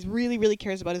know, he's really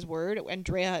cares about his word, and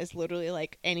Drea is literally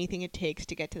like anything it takes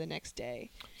to get to the next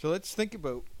day. So let's think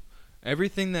about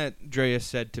everything that Drea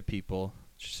said to people.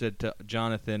 She said to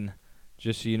Jonathan,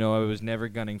 "Just so you know, I was never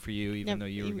gunning for you, even though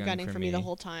you were gunning for me the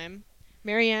whole time.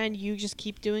 Marianne, you just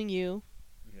keep doing you."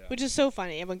 Which is so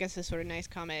funny. Everyone gets this sort of nice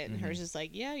comment, and hers is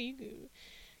like, "Yeah, you,"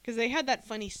 because they had that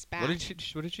funny spat.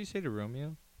 What did she say to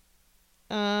Romeo?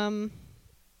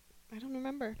 I don't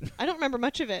remember. I don't remember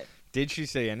much of it. Did she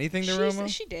say anything to Romeo?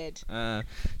 She did.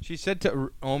 She said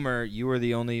to Omer, "You were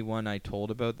the only one I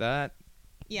told about that."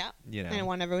 Yeah. You know. And I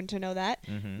want everyone to know that.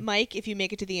 Mhm. Mike, if you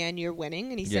make it to the end, you're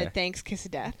winning. And he said, "Thanks, kiss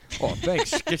of death." Oh,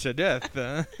 thanks, kiss of death.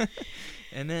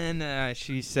 And then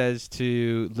she says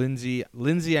to Lindsay,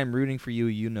 I'm rooting for you.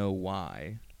 You know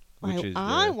why? Which is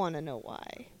I want to know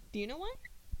why. Do you know why?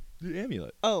 the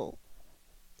amulet. Oh,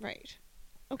 right.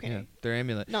 Okay. Yeah, their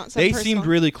amulet. Not some they personal- seemed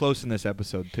really close in this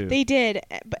episode too. They did,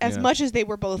 but as Yeah. much as they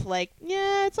were both like,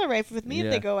 "Yeah, it's all right with me if Yeah.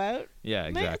 they go out." Yeah,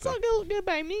 Man, exactly. it's all good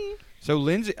by me. So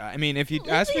Lindsay, I mean, if you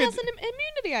Lindsay asked me, has an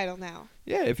immunity idol now.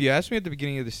 yeah, if you asked me at the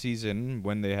beginning of the season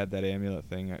when they had that amulet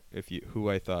thing, who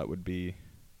I thought would be,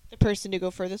 The person to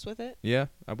go furthest with it. yeah,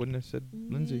 I wouldn't have said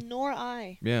Lindsay. Nor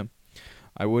I. Yeah,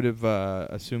 I would have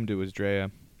assumed it was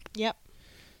Drea. Yep.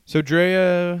 So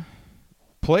Drea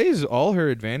plays all her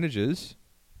advantages.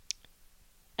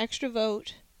 Extra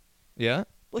vote. Yeah.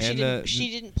 Well, And, she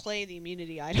didn't play the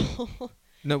immunity idol.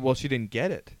 No, well, she didn't get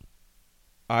it.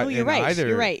 Oh, you're and right. Either,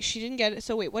 You're right. She didn't get it.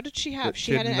 So wait, what did she have?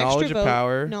 She She had had an knowledge extra of vote.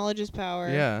 power. Knowledge is power.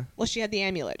 Yeah. Well, she had the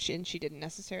amulet, and she didn't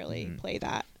necessarily Mhm. play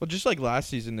that. Well, just like last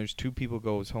season, there's 2 people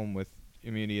goes home with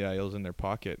immunity idols in their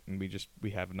pocket, and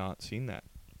we have not seen that.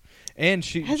 And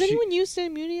Has anyone used an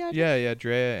immunity idol? Yeah.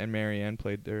 Drea and Marianne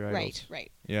played their idols.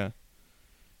 Right. Yeah.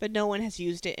 But no one has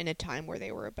used it in a time where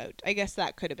they were about. I guess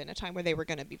that could have been a time where they were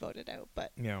going to be voted out,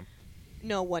 but Yeah.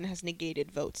 no one has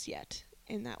negated votes yet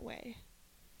in that way,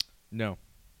 No.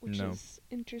 which No. is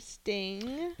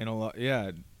interesting. And a lot.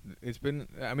 Yeah. It's been.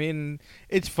 I mean,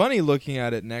 it's funny looking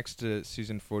at it next to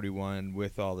season 41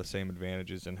 with all the same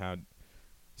advantages and how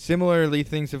similarly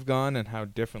things have gone and how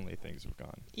differently things have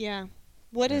gone. Yeah.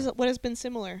 What has been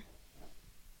similar?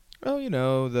 Oh,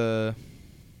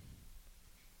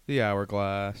 the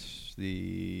hourglass,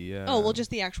 the Just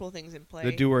the actual things in play.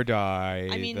 the do or die.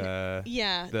 I mean,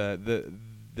 yeah.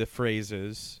 The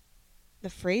phrases. The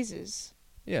phrases.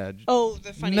 Yeah. Oh,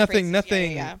 the funny nothing.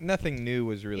 phrases. Yeah. Nothing new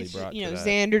was really It's brought. just, to that.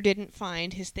 Xander didn't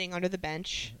find his thing under the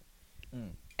bench,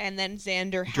 and then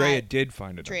Xander had. Drea did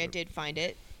find it. Drea did find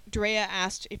it. Drea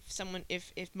asked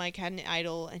if Mike had an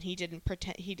idol, and he didn't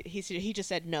pretend. He just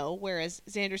said no. Whereas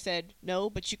Xander said no,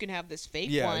 but you can have this fake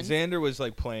Yeah, one. Xander was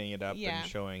like playing it up Yeah. and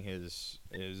showing his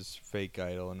fake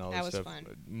idol and all That this was stuff. fun.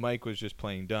 Mike was just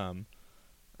playing dumb,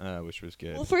 which was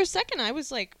good. Well, for a second, I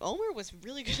was like, Omer was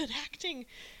really good at acting.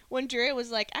 When Drea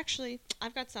was like, "Actually,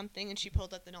 I've got something," and she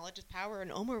pulled up the knowledge is power,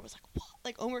 and Omer was like, "What?"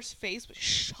 Like Omer's face was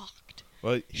shocked.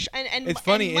 Well, And it's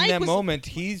funny and in Mike that was- moment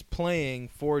he's playing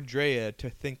for Drea to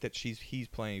think that he's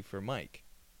playing for Mike.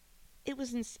 It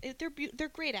was they're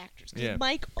great actors. 'Cause Yeah.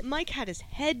 Mike had his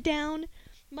head down.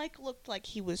 Mike looked like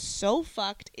he was so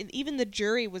fucked, and even the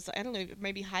jury was. I don't know,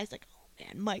 maybe High's like, "Oh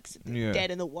man, Mike's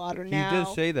dead in the water now." He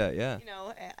does say that, yeah.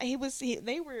 He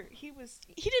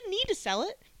didn't need to sell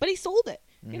it, but he sold it.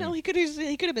 You know, he could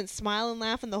have been smiling,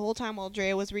 laughing the whole time while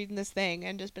Drea was reading this thing,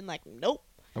 and just been like, "Nope."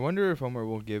 I wonder if Omer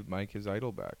will give Mike his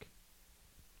idol back.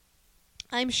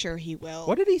 I'm sure he will.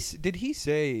 What did he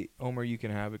say? Omer, you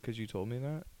can have it because you told me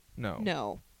that. No.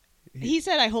 No. He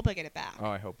said, "I hope I get it back." Oh,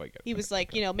 I hope I get it. He was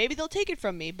like, maybe they'll take it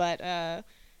from me, but I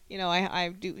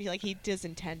do like he does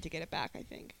intend to get it back. I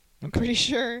think. I'm pretty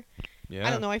sure. Yeah.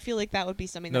 I don't know. I feel like that would be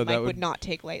something No, that that Mike would would- not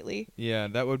take lightly. Yeah,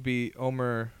 that would be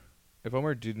Omer. If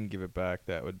Omer didn't give it back,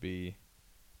 that would be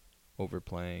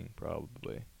overplaying,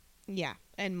 probably. Yeah,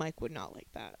 and Mike would not like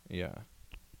that. Yeah.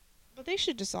 But they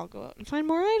should just all go out and find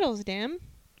more idols, damn.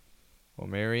 Well,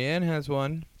 Marianne has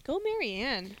one. Go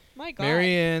Marianne. My God.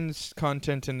 Marianne's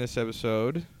content in this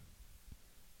episode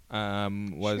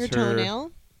was her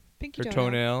toenail. Pinky her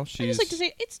toenail. I She's just like to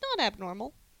say it's not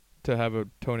abnormal. to have a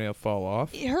toenail fall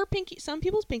off. Some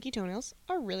people's pinky toenails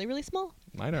are really, really small.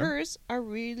 Mine are. Hers are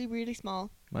really, really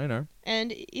small. Mine are.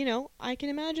 And, I can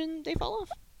imagine they fall off.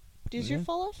 Does yours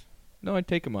fall off? No, I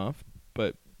take them off,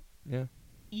 but yeah.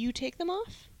 You take them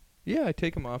off? Yeah, I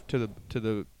take them off to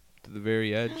the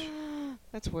very edge.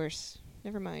 That's worse.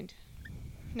 Never mind.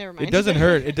 It doesn't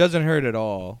hurt. It doesn't hurt at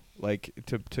all. Like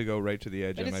to go right to the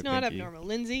edge but of my it's not pinky. abnormal.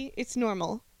 Lindsay, it's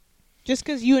normal. Just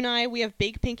because you and we have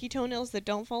big pinky toenails that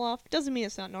don't fall off doesn't mean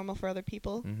it's not normal for other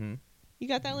people. Mm-hmm. You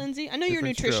got that, Lindsay? I know you're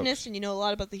a Different nutritionist strokes. and you know a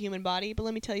lot about the human body, but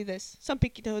let me tell you this. Some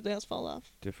pinky toenails fall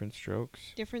off. Different strokes.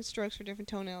 Different strokes for different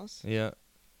toenails. Yeah.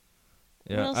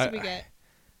 What else did we get?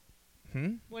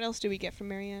 Hmm? What else did we get from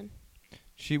Marianne?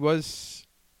 She was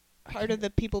part of the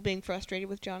people being frustrated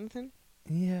with Jonathan?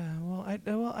 Yeah,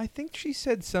 well, I think she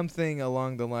said something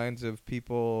along the lines of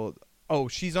people. Oh,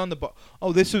 she's on the.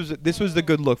 This was the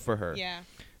good look for her. Yeah.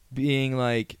 Being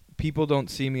like, people don't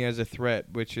see me as a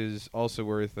threat, which is also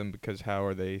worth them because how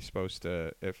are they supposed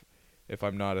to if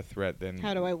I'm not a threat, then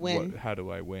how do I win? How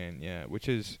do I win? Yeah, which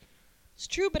is. It's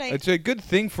true, but it's a good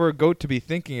thing for a goat to be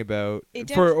thinking about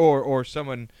or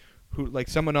someone. Who like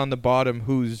someone on the bottom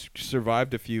who's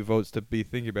survived a few votes to be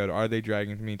thinking about, are they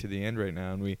dragging me to the end right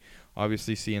now? And we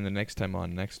obviously see in the next time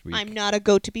on next week. I'm not a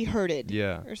goat to be herded.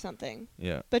 Yeah. Or something.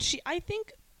 Yeah. But I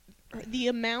think the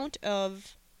amount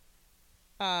of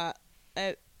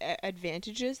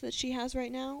advantages that she has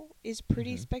right now is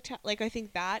pretty spectacular. Like I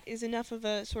think that is enough of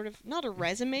a sort of not a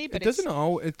resume, but it doesn't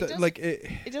it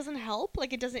doesn't help.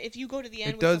 Like it doesn't if you go to the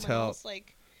end. It does someone help. Else,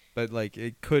 like. But like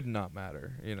it could not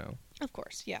matter, Of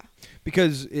course, yeah.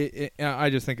 Because I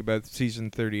just think about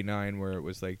season 39 where it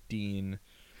was like Dean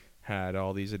had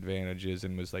all these advantages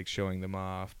and was like showing them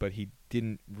off, but he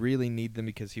didn't really need them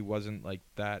because he wasn't like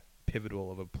that pivotal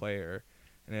of a player.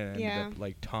 And it ended up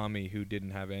like Tommy, who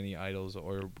didn't have any idols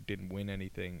or didn't win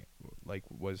anything, like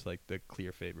was like the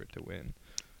clear favorite to win.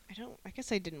 I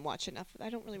guess I didn't watch enough. I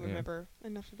don't really remember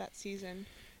enough of that season.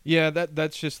 Yeah,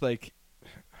 that's just like.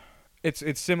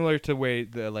 It's similar to way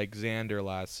the like Xander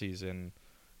last season,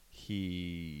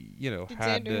 he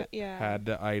had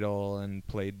the idol and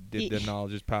did the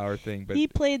knowledge is power thing, but he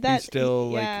played that. He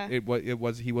still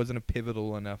he wasn't a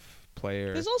pivotal enough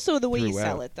player. There's also the way you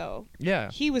sell it though. Yeah,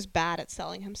 he was bad at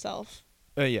selling himself.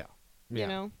 Yeah. You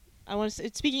know, I want to.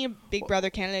 Speaking of Big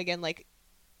Brother Canada again, like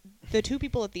the two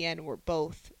people at the end were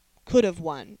both could have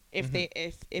won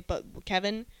but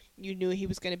Kevin. You knew he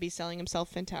was going to be selling himself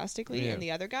fantastically, and the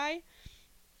other guy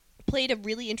played a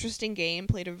really interesting game,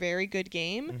 played a very good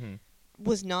game,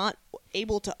 was not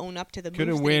able to own up to the moves. Could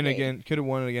have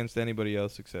won against anybody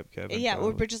else except Kevin. Yeah,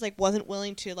 or just like wasn't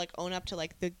willing to like own up to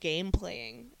like the game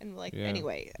playing and like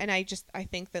anyway. And I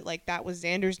think that like that was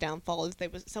Xander's downfall.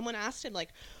 Someone asked him like,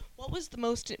 what was the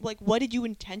most like what did you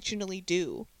intentionally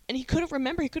do? And he couldn't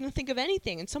remember. He couldn't think of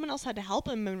anything. And someone else had to help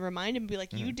him and remind him, be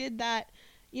like, you did that.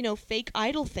 Fake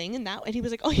idol thing, and he was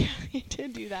like, "Oh yeah, he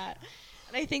did do that."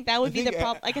 And I think that would be the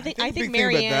problem. Like I think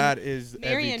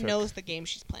Marianne knows the game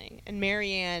she's playing, and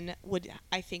Marianne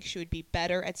I think she would be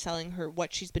better at selling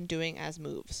what she's been doing as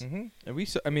moves. And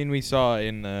we saw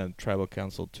in Tribal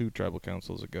Council 2 Tribal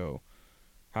Councils ago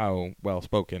how well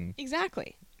spoken.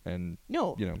 Exactly. And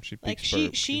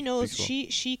she knows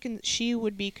she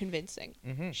would be convincing.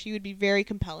 She would be very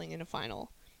compelling in a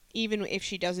final. Even if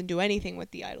she doesn't do anything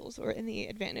with the idols or in the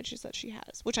advantages that she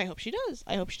has, which I hope she does.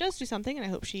 I hope she does do something, and I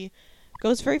hope she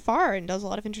goes very far and does a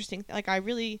lot of interesting.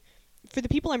 For the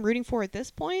people I'm rooting for at this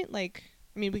point, like,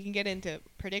 I mean, we can get into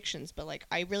predictions, but like,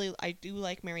 I do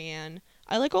like Marianne.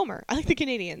 I like Omer. I like the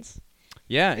Canadians.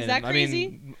 Yeah, is that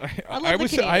crazy?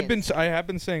 I have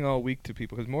been saying all week to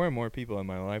people because more and more people in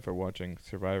my life are watching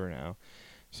Survivor now,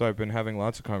 so I've been having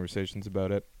lots of conversations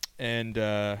about it, and.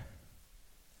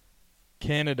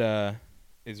 Canada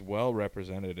is well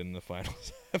represented in the final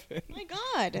 7. My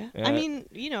God. Yeah. I mean,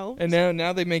 And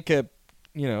now they make up,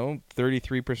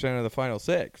 33% of the final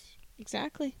 6.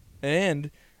 Exactly.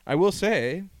 And I will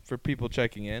say, for people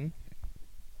checking in,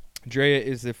 Drea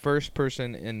is the first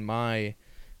person in my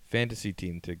fantasy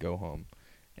team to go home.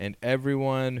 And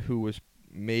everyone who was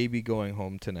maybe going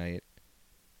home tonight,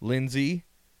 Lindsay,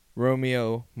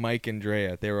 Romeo, Mike, and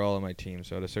Drea, they were all on my team.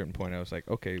 So at a certain point, I was like,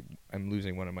 okay, I'm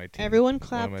losing one of my team. Everyone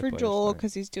clapped for Joel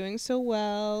because he's doing so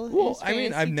well. Well, I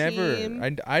mean,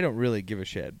 I don't really give a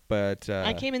shit. But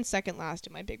I came in second last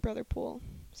in my Big Brother pool.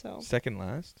 So second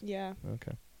last? Yeah.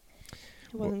 Okay.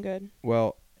 It wasn't good.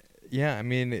 Well, yeah, I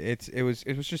mean, it was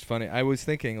just funny. I was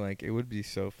thinking, like, it would be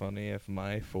so funny if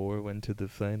my 4 went to the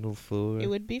final 4. It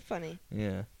would be funny.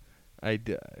 Yeah.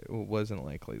 It wasn't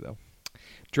likely, though.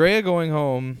 Drea going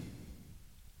home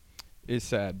is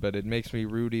sad, but it makes me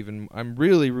root even. I'm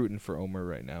really rooting for Omer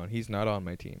right now, and he's not on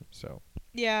my team. So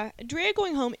Yeah, Drea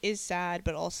going home is sad,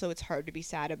 but also it's hard to be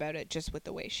sad about it just with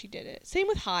the way she did it. Same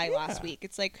with Hai last week.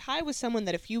 It's like Hai was someone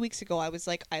that a few weeks ago I was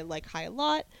like, I like Hai a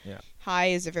lot. Yeah. Hai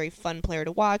is a very fun player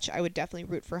to watch. I would definitely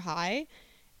root for Hai.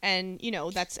 And,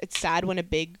 it's sad when a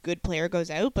big, good player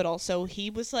goes out, but also he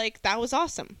was like, that was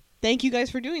awesome. Thank you guys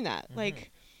for doing that.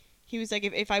 Like, he was like,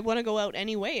 if I want to go out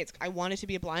anyway, I want it to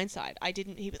be a blindside. I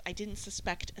didn't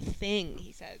suspect a thing,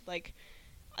 he said. Like,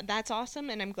 that's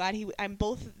awesome, and I'm glad I'm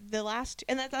both the last,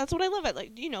 and that's what I love.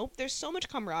 Like, there's so much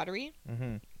camaraderie.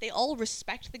 Mm-hmm. They all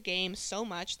respect the game so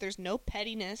much. There's no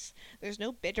pettiness. There's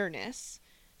no bitterness.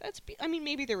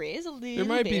 Maybe there is a little bit. there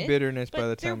might be bitterness by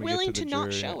the time we they're willing get to to the not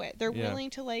jury. show it. They're willing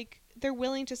to they're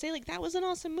willing to say that was an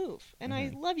awesome move, and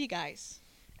I love you guys,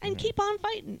 and keep on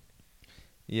fighting.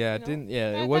 Yeah, You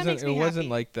know? it makes me wasn't happy.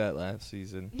 like that last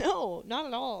season. No, not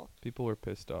at all. People were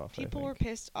pissed off. People I were think.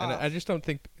 pissed off. And I just don't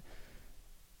think.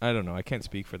 I don't know. I can't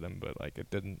speak for them, but it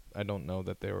didn't. I don't know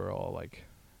that they were all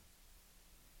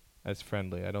as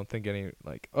friendly. I don't think any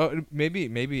Oh,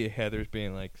 maybe Heather's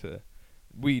being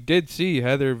we did see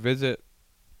Heather visit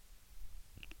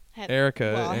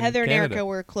Erica. Well, in Heather and Canada. Erica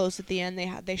were close at the end.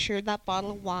 They shared that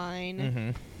bottle of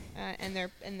wine, Mm-hmm. and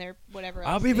their whatever.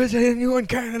 I'll else be they- visiting you in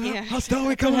Canada. Yeah, I'll still be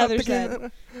that's what coming up Heather to said.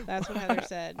 Canada. That's what Heather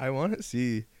said. I want to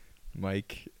see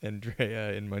Mike and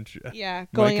Drea in Montreal. Yeah,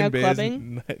 going Mike out and Bea's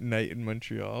clubbing. night in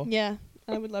Montreal. Yeah,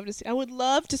 I would love to see. I would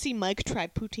love to see Mike try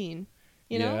poutine.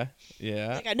 You know,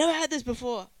 Yeah. like I never had this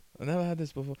before. I never had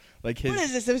this before. Like his. What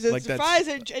is this? There's like that fries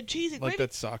and cheese and like gravy.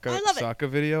 that soccer I love it. soccer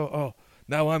video. Oh,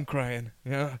 now I'm crying.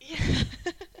 Yeah. Yeah.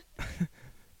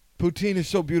 Poutine is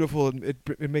so beautiful.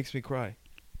 It makes me cry.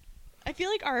 I feel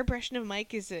like our impression of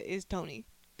Mike is Tony,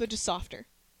 but just softer.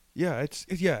 Yeah, it's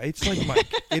like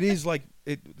Mike. It is like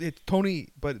it's Tony,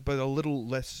 but a little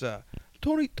less.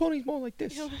 Tony's more like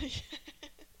this.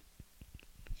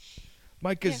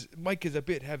 Mike is a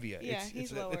bit heavier. Yeah, it's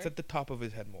he's it's lower. at the top of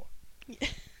his head more.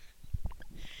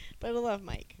 But I love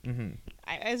Mike. Mm-hmm.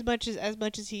 As much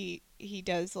as he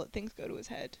does let things go to his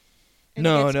head. And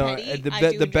No. he gets petty, I do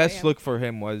The enjoy best him. look for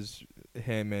him was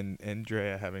him and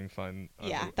Drea having fun.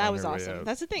 Yeah, on that was their way awesome. out.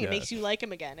 That's the thing. It Yeah. makes you like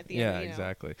him again at the Yeah, end.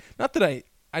 exactly. Not that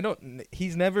I don't.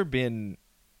 He's never been.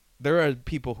 There are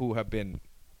people who have been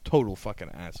total fucking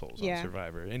assholes Yeah. on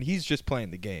Survivor, and he's just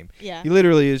playing the game. Yeah. He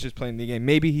literally is just playing the game.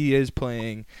 Maybe he is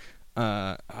playing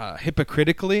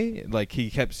hypocritically. Like he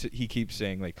keeps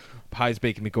saying like, "Hai's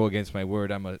making me go against my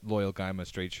word. I'm a loyal guy. I'm a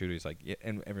straight shooter." He's like, yeah,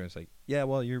 and everyone's like, "Yeah,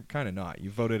 well, you're kind of not. You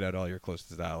voted out all your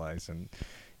closest allies, and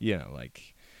Yeah.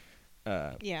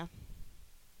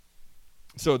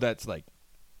 So that's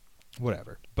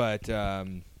whatever. But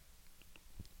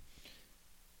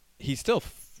he's still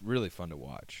really fun to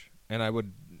watch, and I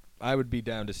would be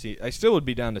down to see. I still would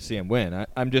be down to see him win.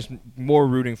 I'm just more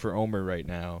rooting for Omer right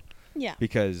now. Yeah.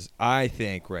 Because I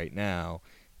think right now,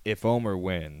 if Omer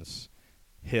wins,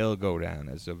 he'll go down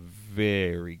as a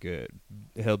very good.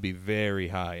 He'll be very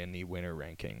high in the winner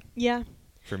ranking. Yeah.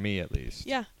 For me, at least.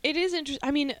 Yeah. It is interesting.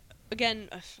 I mean, again,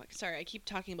 sorry, I keep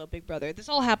talking about Big Brother. This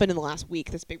all happened in the last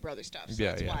week. This Big Brother stuff. So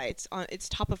Yeah, that's yeah. why it's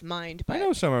top of mind. But I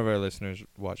know some of our listeners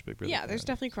watch Big Brother. yeah, there's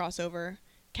definitely crossover.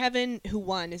 Kevin, who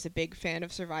won, is a big fan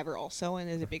of Survivor also, and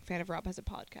is a big fan of Rob Has a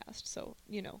Podcast. So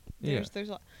there's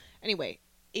a anyway.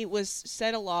 It was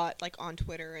said a lot, on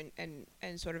Twitter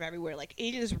and sort of everywhere.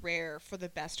 It is rare for the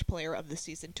best player of the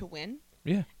season to win.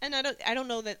 Yeah. And I don't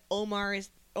know that Omer is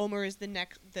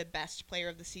the best player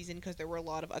of the season because there were a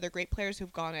lot of other great players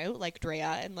who've gone out, like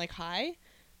Drea and like Hai,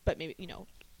 but maybe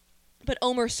but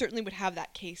Omer certainly would have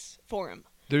that case for him.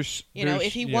 There's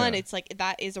If he won, it's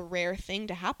that is a rare thing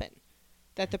to happen.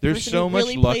 That the There's person so who much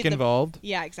really luck played involved.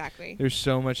 Yeah, exactly. There's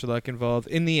so much luck involved.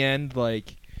 In the end,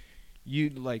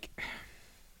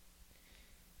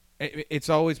 it's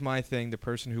always my thing. The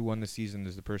person who won the season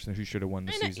is the person who should have won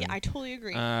the season. Yeah, I totally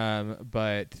agree.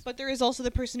 But there is also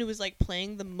the person who was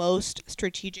playing the most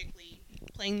strategically,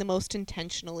 playing the most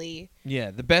intentionally.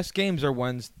 Yeah, the best games are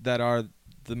ones that are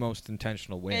the most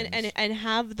intentional wins. And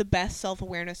have the best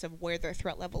self-awareness of where their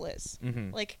threat level is.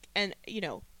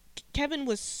 Mhm. Kevin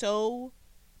was so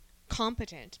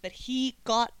competent that he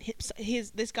got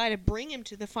this guy to bring him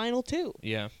to the final two.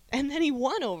 Yeah. And then he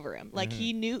won over him. Mhm.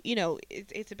 He knew,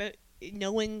 it's about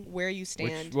knowing where you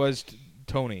stand. Which was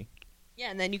Tony. Yeah,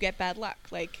 and then you get bad luck.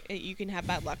 You can have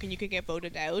bad luck and you could get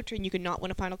voted out and you could not win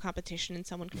a final competition and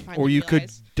someone could finally Or you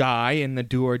realize. could die in the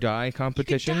do or die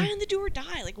competition. Die on the do or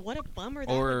die. What a bummer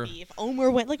that Or- would be if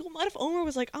Omer went. What if Omer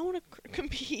was I want to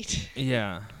compete?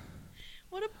 Yeah.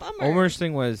 What a bummer. Omer's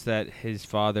thing was that his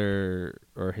father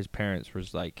or his parents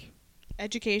was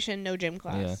Education, no gym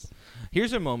class.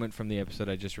 Here's a moment from the episode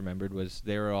I just remembered was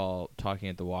they were all talking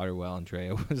at the water well, and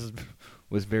Drea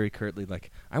was very curtly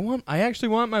like, I actually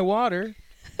want my water.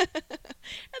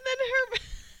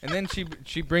 And then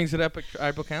she brings it up at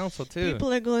tribal council too.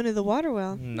 People are going to the water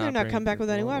well. They're not come back with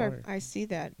any water. water. I see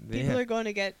that. People are going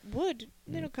to get wood.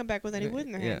 They don't come back with any wood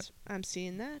in their hands. I'm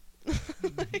seeing that.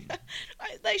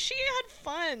 She had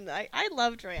fun. I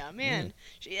loved Drea, man.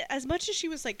 She, as much as she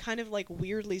was like kind of like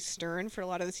weirdly stern for a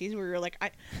lot of the season, where we were like,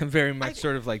 very much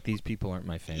sort of like, these people aren't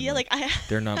my family. Yeah, like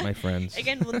they're not my friends.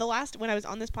 Again, when I was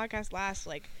on this podcast last,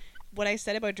 like what I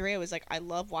said about Drea was like, I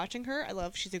love watching her.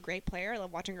 She's a great player. I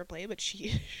love watching her play, but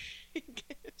she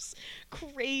gives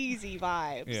crazy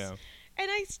vibes. Yeah.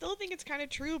 And I still think it's kind of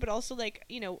true, but also like,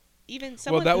 even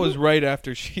someone. Well, that was right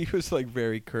after she was like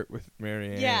very curt with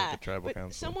Marianne at the tribal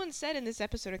council. Someone said in this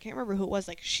episode, I can't remember who it was,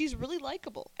 like, she's really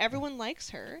likable. Everyone likes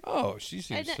her. Oh, she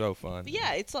seems so fun.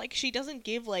 Yeah, it's like she doesn't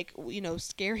give like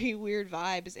scary, weird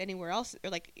vibes anywhere else, or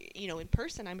like in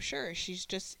person. I'm sure she's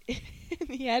just in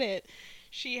the edit.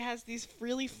 She has these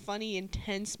really funny,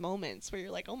 intense moments where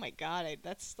you're like, oh my god,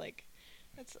 that's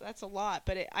a lot.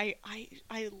 But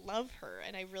I love her,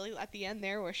 and I really at the end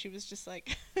there where she was just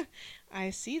like,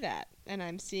 I see that, and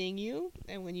I'm seeing you,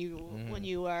 and when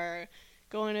you are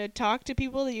going to talk to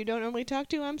people that you don't normally talk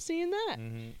to, I'm seeing that.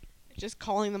 Just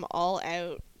calling them all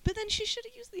out. But then she should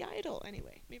have used the idol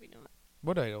anyway. Maybe not.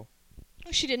 What idol?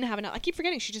 Oh, she didn't have an idol. I keep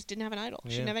forgetting she just didn't have an idol.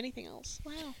 She didn't have anything else.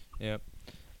 Wow. Yep.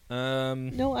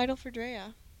 No idol for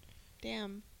Drea.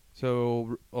 Damn.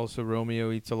 So also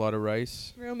Romeo eats a lot of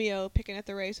rice. Romeo picking at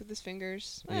the rice with his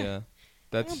fingers. Yeah.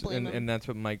 That's and that's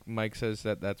what Mike says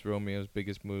that's Romeo's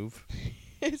biggest move.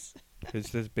 It's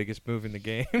his biggest move in the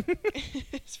game.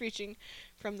 It's reaching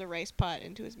from the rice pot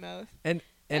into his mouth. And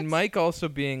Mike also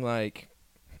being like,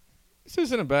 this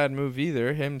isn't a bad move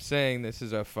either. Him saying this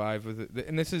is a 5 with it,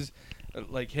 and this is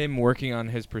like him working on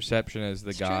his perception as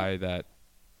the guy that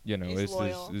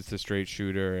is the straight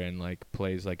shooter and like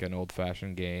plays like an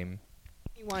old-fashioned game.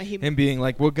 Him being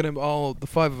like, we're gonna all the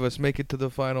 5 of us make it to the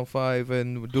final 5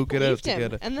 and duke it out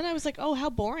together. And then I was like, oh,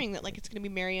 how boring that like it's gonna be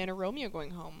Marianne or Romeo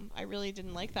going home. I really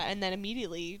didn't like that. And then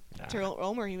immediately to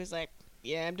Omer, he was like,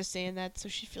 yeah, I'm just saying that so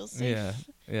she feels safe.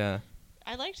 Yeah.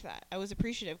 I liked that. I was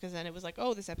appreciative because then it was like,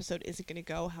 oh, this episode isn't gonna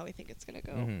go how I think it's gonna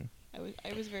go.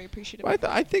 I was very appreciative. Well,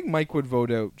 I think Mike would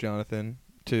vote out Jonathan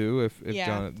too if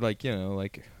Jonathan like.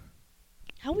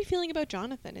 How are we feeling about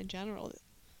Jonathan in general?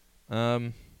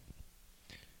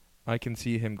 I can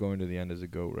see him going to the end as a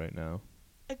GOAT right now.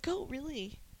 A GOAT,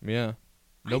 really? Yeah.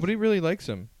 Nobody really likes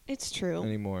him. It's true.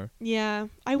 Anymore. Yeah,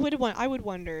 I would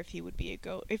wonder if he would be a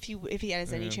GOAT if he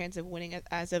has any chance of winning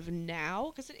as of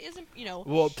now, because it isn't.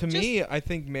 Well, to me, I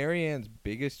think Marianne's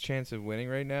biggest chance of winning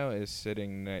right now is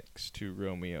sitting next to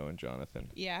Romeo and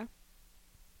Jonathan. Yeah.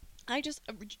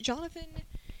 Jonathan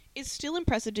is still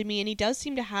impressive to me, and he does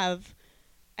seem to have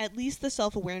at least the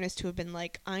self-awareness to have been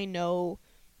like, I know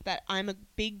that I'm a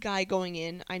big guy going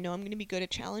in. I know I'm going to be good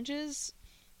at challenges.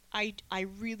 I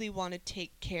really want to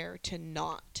take care to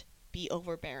not be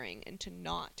overbearing and to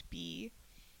not be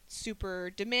super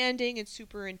demanding and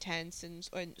super intense and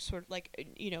sort of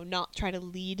like, not try to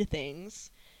lead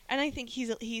things. And I think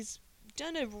he's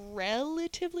done a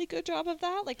relatively good job of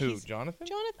that. Like Jonathan?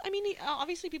 Jonathan. I mean,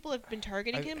 obviously people have been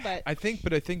targeting him, but I think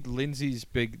Lindsay's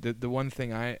big. The one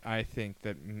thing I think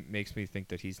that makes me think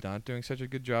that he's not doing such a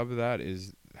good job of that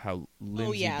is how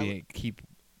Lindsay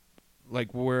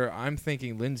like where I'm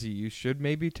thinking Lindsay, you should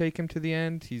maybe take him to the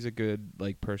end. He's a good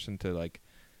like person to like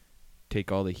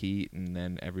take all the heat, and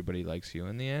then everybody likes you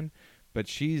in the end.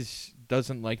 But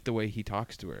doesn't like the way he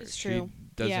talks to her. It's true. She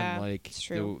doesn't like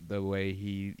the way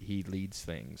he leads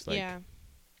things. Like, yeah.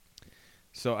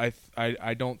 So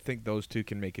I don't think those two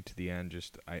can make it to the end.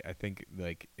 Just I think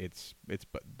like it's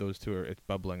those two are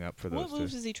bubbling up for those two. What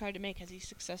moves has he tried to make? Has he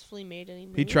successfully made any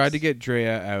moves? He tried to get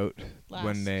Drea out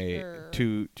when they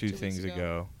two things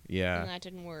ago. Yeah. And that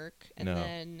didn't work.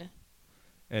 And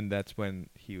that's when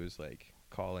he was like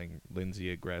calling Lindsay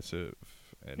aggressive.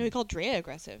 No, he called Drea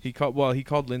aggressive. He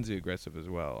called Lindsay aggressive as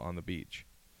well on the beach.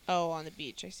 Oh, on the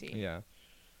beach, I see. Yeah.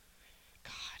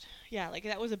 God. Yeah, like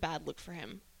that was a bad look for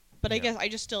him. But I guess I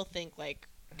just still think like,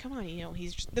 come on,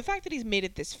 he's the fact that he's made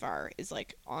it this far is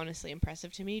like honestly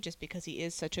impressive to me, just because he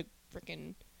is such a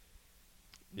freaking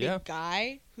big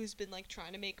guy who's been like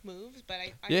trying to make moves. But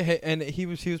and he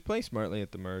was playing smartly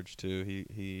at the merge too.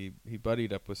 He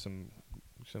buddied up with some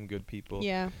good people.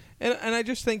 Yeah. And I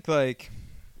just think like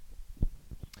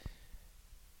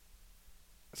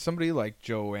somebody like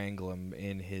Joe Anglim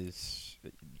in his,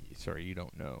 sorry, you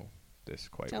don't know this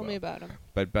quite Tell well. me about him.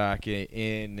 But back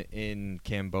in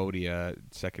Cambodia,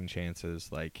 Second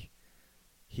Chances, like,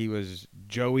 he was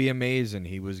Joey Amazing.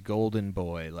 He was Golden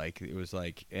Boy. Like, it was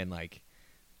like, and like,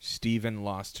 Steven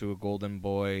lost to a Golden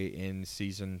Boy in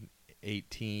season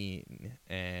 18,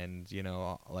 and you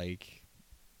know, like,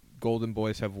 Golden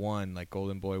Boys have won. Like,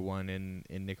 Golden Boy won in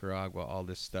Nicaragua. All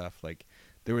this stuff. Like,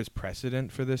 there was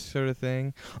precedent for this sort of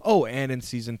thing. Oh, and in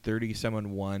season 30,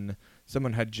 someone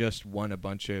had just won a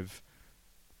bunch of,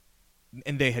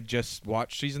 and they had just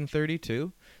watched season 30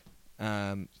 too.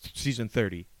 Season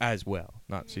 30 as well,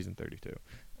 not season 32.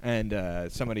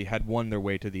 And somebody had won their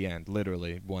way to the end,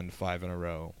 literally won 5 in a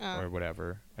row or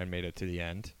whatever, and made it to the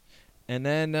end. And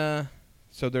then,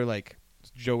 so they're like,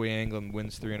 Joey Anglin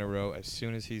wins 3 in a row. As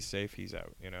soon as he's safe, he's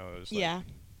out. You know, it was like,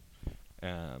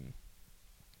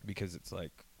 because it's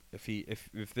like,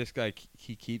 if this guy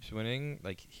he keeps winning,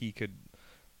 like, he could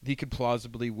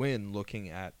plausibly win looking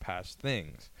at past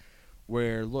things.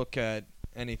 Where look at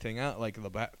anything else, like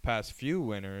the past few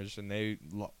winners, and they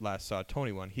last saw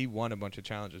Tony won. He won a bunch of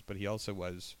challenges, but he also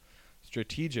was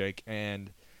strategic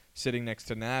and sitting next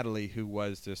to Natalie, who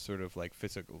was this sort of like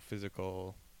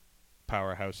physical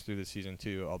powerhouse through the season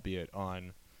 2, albeit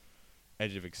on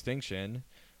edge of extinction.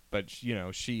 But you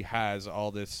know, she has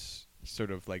all this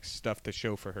sort of like stuff to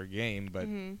show for her game,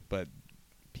 but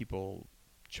people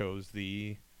chose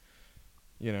the,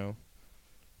 you know,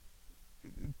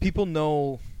 people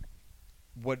know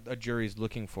what a jury is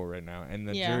looking for right now, and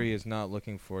the jury is not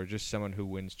looking for just someone who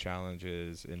wins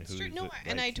challenges and who's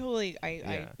and I totally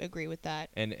I agree with that.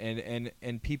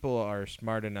 And people are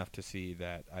smart enough to see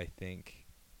that. I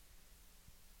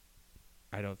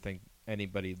don't think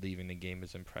anybody leaving the game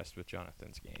is impressed with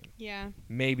Jonathan's game. Yeah.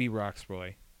 Maybe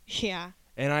Roxroy. Yeah.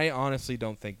 And I honestly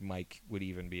don't think Mike would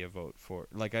even be a vote for.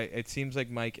 Like, it seems like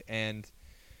Mike and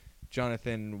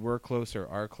Jonathan were close or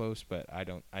are close, but I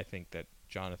think that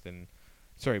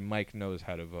Mike knows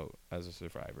how to vote as a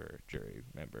Survivor jury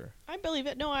member. I believe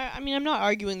it. No, I mean, I'm not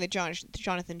arguing that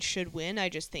Jonathan should win. I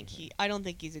just think I don't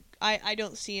think I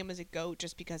don't see him as a GOAT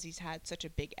just because he's had such a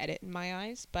big edit in my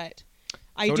eyes, but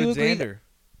I do agree. Xander.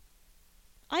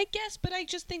 I guess, but I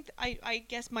just think I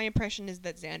guess my impression is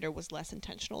that Xander was less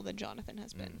intentional than Jonathan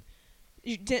has been.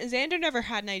 Xander never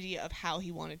had an idea of how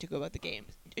he wanted to go about the game.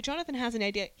 Jonathan has an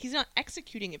idea. He's not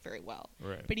executing it very well,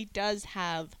 right, but he does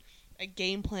have a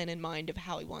game plan in mind of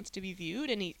how he wants to be viewed,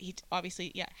 and he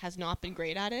obviously has not been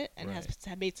great at it, and has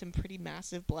made some pretty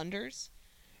massive blunders.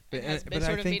 But I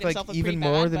think like even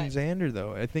more than Xander,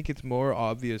 though, I think it's more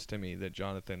obvious to me that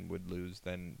Jonathan would lose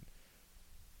than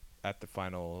at the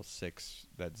final 6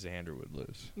 that Xander would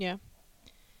lose. Yeah.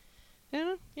 I don't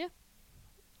know. Yeah.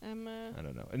 I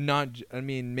don't know.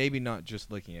 Maybe not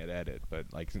just looking at edit, but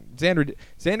like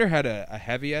Xander had a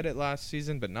heavy edit last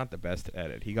season, but not the best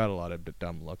edit. He got a lot of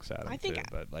dumb looks at him too.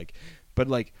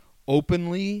 But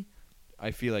openly,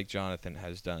 I feel like Jonathan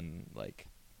has done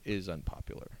is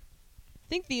unpopular. I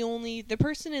think the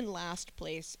person in last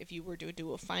place, if you were to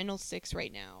do a final 6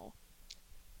 right now,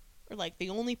 or the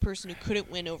only person who couldn't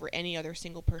win over any other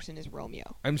single person is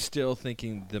Romeo. I'm still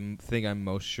thinking the thing I'm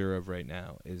most sure of right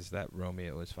now is that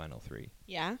Romeo is final 3.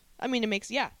 Yeah, I mean it makes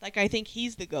I think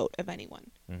he's the GOAT of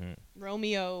anyone. Mm-hmm.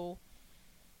 Romeo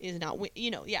is not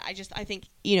I think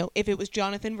if it was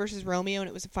Jonathan versus Romeo and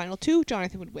it was a final 2,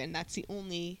 Jonathan would win. That's the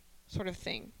only sort of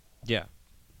thing. Yeah.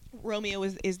 Romeo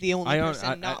is the only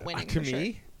person not winning. To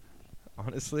me,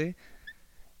 honestly,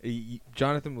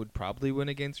 Jonathan would probably win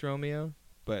against Romeo,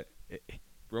 but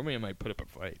Romeo might put up a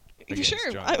fight.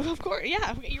 Sure, of course,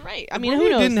 yeah, you're right. I mean, Romeo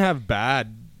who knows? Didn't have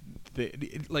bad.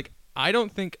 I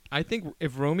think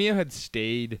if Romeo had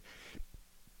stayed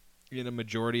in a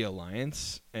majority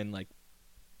alliance and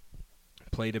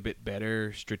played a bit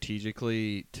better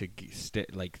strategically to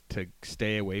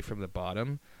stay away from the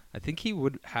bottom, I think he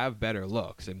would have better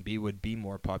looks and would be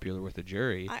more popular with the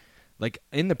jury.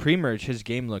 In the pre-merge, his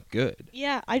game looked good.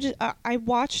 Yeah, I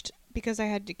watched. Because I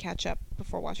had to catch up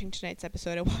before watching tonight's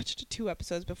episode. I watched 2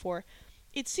 episodes before.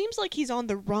 It seems like he's on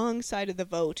the wrong side of the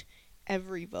vote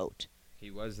every vote.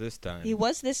 He was this time. He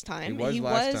was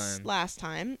last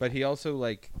time. But he also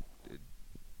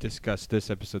discussed this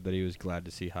episode that he was glad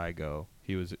to see Hai go.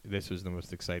 This was the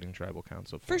most exciting tribal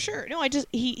council for sure. No,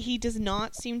 he does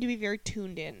not seem to be very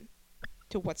tuned in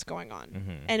to what's going on.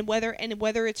 Mm-hmm. And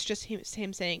whether it's just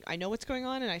him saying, I know what's going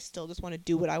on and I still just want to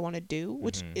do what I want to do,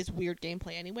 which is weird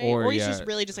gameplay anyway, or he's just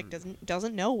really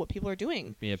doesn't know what people are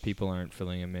doing. Yeah, people aren't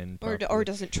filling him in or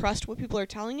doesn't trust what people are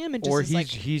telling him, and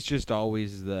he's just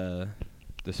always the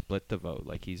split the vote.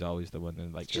 He's always the one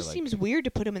that it just seems weird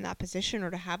to put him in that position,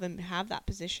 or to have him have that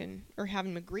position, or have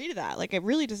him agree to that. It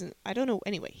really doesn't. I don't know.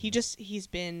 Anyway, he's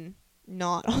been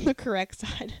not on the correct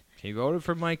side. He voted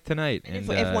for Mike tonight. And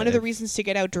if one of the reasons to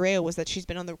get out Drea was that she's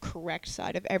been on the correct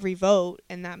side of every vote,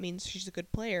 and that means she's a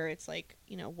good player, it's like,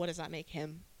 what does that make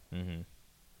him? Mm-hmm.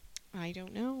 I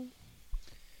don't know.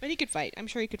 But he could fight. I'm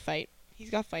sure he could fight. He's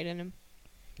got fight in him.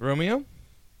 Romeo?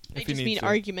 I just mean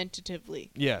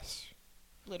argumentatively. Yes.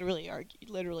 Literally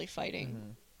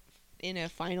fighting in a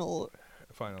final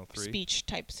three speech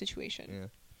type situation.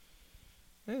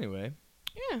 Yeah. Anyway.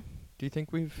 Yeah. Do you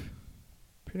think we've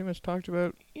pretty much talked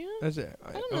about I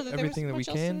don't know that everything there was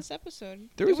that much we else can? in this episode.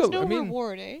 There was no I mean,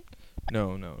 reward, eh?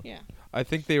 No. Yeah. I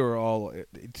think they were all.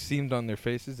 It seemed on their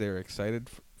faces they were excited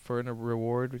for a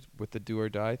reward with the do or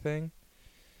die thing.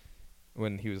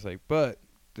 When he was like, "But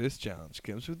this challenge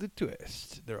comes with a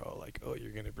twist." They're all like, "Oh,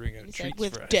 you're gonna bring out He treats said,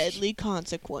 with for us." deadly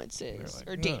consequences Like,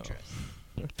 or no. dangerous.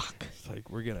 Fuck. It's like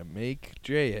we're gonna make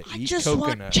Drea I eat just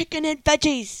coconut. want chicken and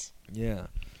veggies. Yeah.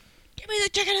 Give me the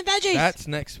chicken and veggies. That's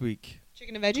next week.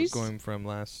 Chicken and veggies. Going from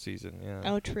last season. Yeah.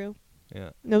 Oh, true. Yeah.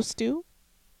 No stew.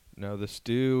 No, the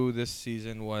stew this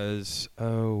season was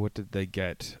what did they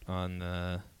get on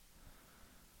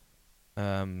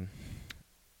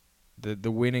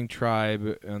the winning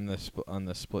tribe on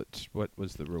the split? What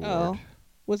was the reward? Oh,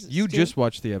 was it You stew? just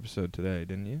watched the episode today,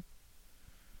 didn't you?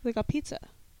 They got pizza.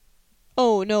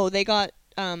 Oh no, they got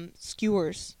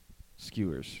skewers.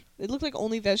 Skewers. It looked like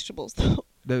only vegetables though.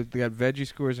 They got veggie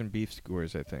skewers and beef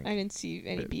skewers, I think. I didn't see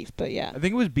any beef, but yeah. I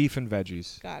think it was beef and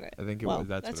veggies. Got it. I think it well, was.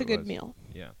 That's a what it good was. meal.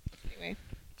 Yeah. Anyway,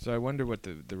 So I wonder what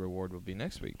the reward will be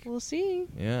next week. we'll see.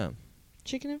 Yeah.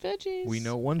 Chicken and veggies. We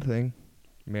know one thing: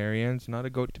 Marianne's not a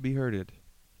goat to be herded.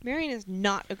 Marion is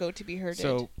not a goat to be herded.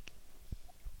 So,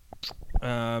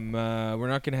 we're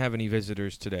not going to have any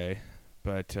visitors today,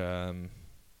 but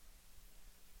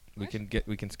we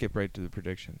can skip right to the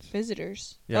predictions.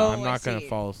 Visitors. Yeah, oh, I'm not going to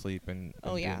fall asleep and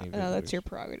Oh do yeah, any that's visitors. your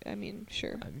prerogative. I mean,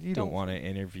 sure. You don't want to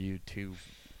interview two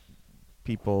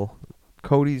people.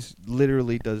 Cody's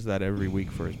literally does that every week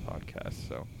for his podcast.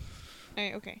 So.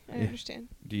 Okay, I understand.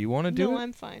 Do you want to do it? No,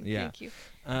 I'm fine. Yeah. Thank you.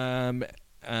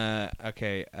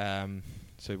 Okay.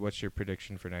 So what's your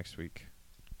prediction for next week?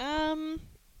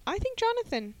 I think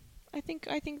Jonathan. I think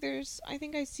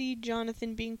I see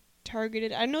Jonathan being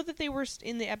targeted. I know that they were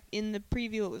in the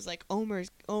preview. It was like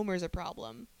Omer's a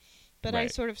problem, but I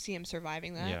Right. sort of see him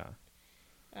surviving that.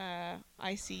 Yeah.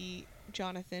 I see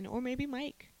Jonathan or maybe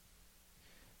Mike,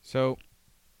 So.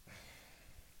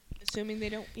 assuming they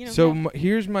don't. So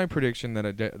here's my prediction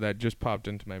that just popped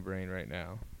into my brain right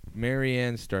now.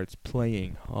 Marianne starts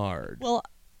playing hard. Well,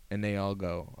 and they all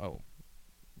go, "Oh,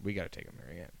 we got to take a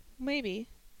Marianne." maybe.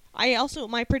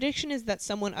 My prediction is that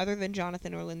someone other than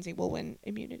Jonathan or Lindsay will win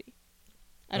immunity.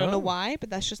 I don't know why, but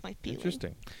that's just my feeling.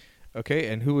 Interesting. Okay,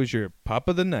 and who was your pop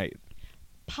of the night?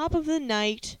 Pop of the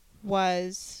night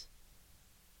was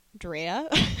Drea.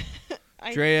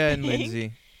 Drea and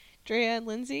Lindsay. Drea and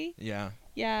Lindsay? Yeah.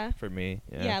 Yeah. For me.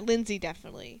 Yeah. Yeah, Lindsay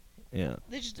definitely. Yeah.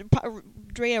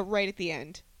 Drea right at the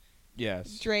end.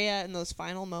 Yes. Drea in those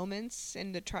final moments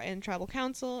in the tribal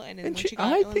council, and then when she she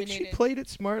got I eliminated. think she played it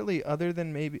smartly. Other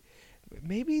than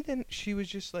maybe then she was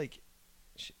just like,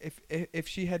 if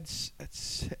she had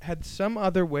had some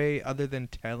other way other than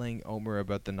telling Omer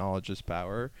about the knowledge is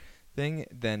power thing,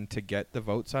 than to get the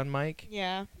votes on Mike.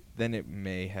 Yeah. Then it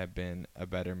may have been a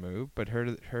better move. But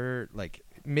her like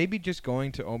maybe just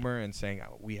going to Omer and saying,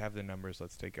 "Oh, we have the numbers.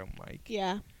 Let's take out Mike."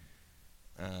 Yeah.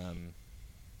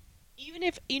 Even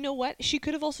if, you know what, she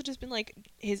could have also just been like,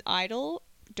 his idol,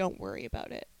 don't worry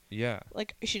about it. Yeah.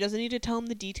 Like, she doesn't need to tell him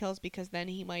the details because then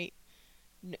he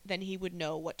would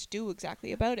know what to do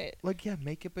exactly about it. Like, yeah,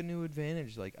 make up a new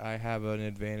advantage. Like, I have an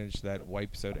advantage that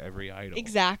wipes out every idol.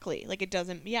 Exactly. Like, it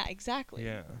doesn't, yeah, exactly.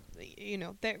 Yeah. You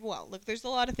know, look, there's a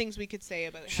lot of things we could say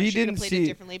about how She she could have didn't played see it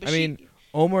differently. But I mean,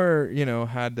 Omer,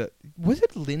 had the... Was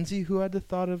it Lindsay who had the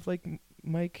thought of, like,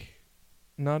 Mike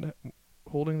not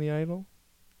holding the idol?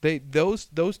 Those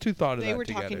two thought of that together. They were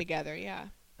talking together, yeah.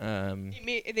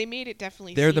 They made it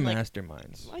definitely. They're the seem like,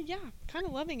 masterminds. Well, yeah, kind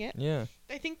of loving it. Yeah.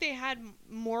 I think they had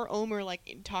more Omer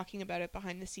talking about it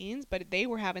behind the scenes, but they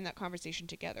were having that conversation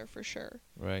together for sure.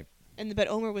 Right. But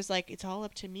Omer was like, "It's all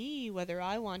up to me whether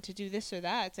I want to do this or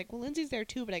that." It's like, well, Lindsay's there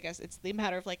too, but I guess it's the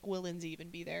matter of like, will Lindsay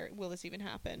even be there? Will this even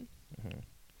happen? Mm-hmm.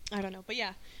 I don't know, but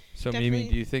yeah. So Mimi,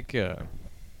 do you think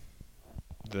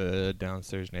the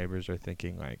downstairs neighbors are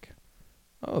thinking like,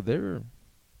 oh, they're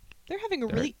having a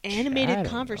really animated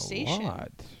conversation. A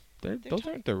lot. Those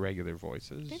aren't their regular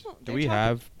voices. Do we talking.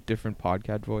 have different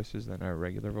podcast voices than our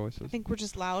regular voices? I think we're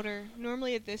just louder.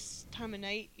 Normally at this time of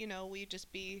night, we'd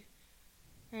just be,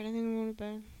 alright, I think we're going to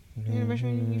bed.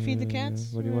 You feed the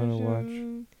cats? What do you want to watch?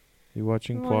 You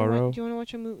watching Poirot? Do you want to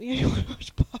watch a movie? Yeah, you want to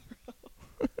watch Poirot.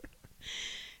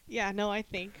 Yeah, no, I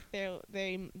think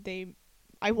they.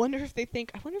 I wonder if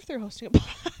they're hosting a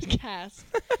podcast.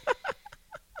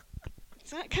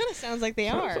 It kind of sounds like they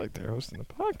are. Sounds like they're hosting a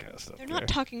podcast. They're not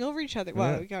talking over each other.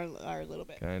 Well, we are a little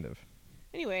bit. Kind of.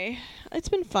 Anyway, it's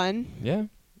been fun. Yeah.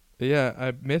 Yeah,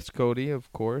 I missed Cody,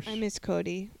 of course. I miss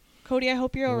Cody. Cody, I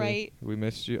hope you're all right. We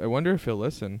missed you. I wonder if he'll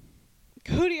listen.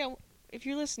 Cody, if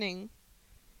you're listening,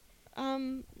 let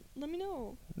me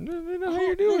know. Let me know how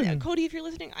you're doing. Cody, if you're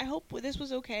listening, I hope this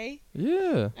was okay.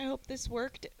 Yeah. I hope this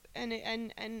worked.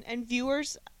 And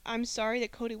viewers, I'm sorry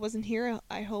that Cody wasn't here.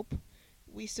 I hope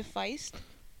we sufficed.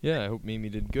 Yeah, I hope Mimi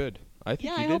did good. I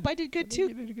hope I did good too.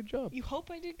 You did a good job. You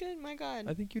hope I did good? My God.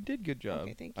 I think you did good job.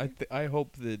 Okay, thank you. I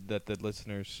hope that the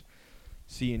listeners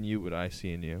see in you what I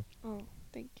see in you. Oh,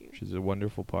 thank you. She's a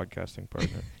wonderful podcasting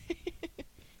partner.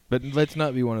 But let's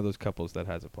not be one of those couples that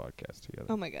has a podcast together.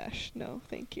 Oh my gosh, no,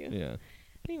 thank you. Yeah.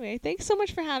 Anyway, thanks so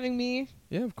much for having me.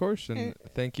 Yeah, of course, and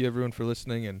thank you everyone for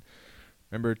listening. And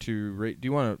remember to rate. Do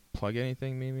you want to plug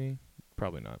anything, Mimi?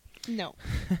 Probably not. No.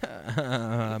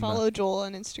 Follow Joel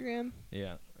on Instagram.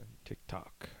 Yeah,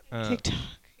 TikTok. TikTok.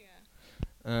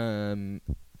 Yeah.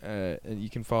 You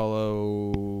can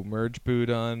follow Merge Boot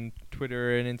on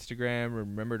Twitter and Instagram.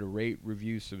 Remember to rate,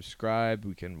 review, subscribe.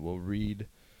 We'll read.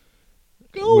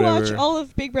 Go watch all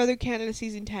of Big Brother Canada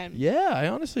season 10. Yeah, I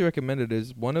honestly recommend it.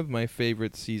 It's one of my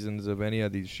favorite seasons of any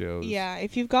of these shows. Yeah,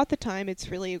 if you've got the time, it's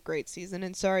really a great season.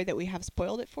 And sorry that we have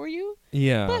spoiled it for you.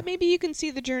 Yeah, but maybe you can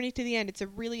see the journey to the end. It's a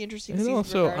really interesting season. And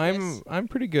also, regardless. I'm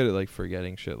pretty good at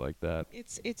forgetting shit like that.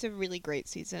 It's a really great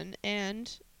season,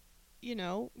 and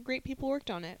great people worked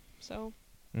on it. So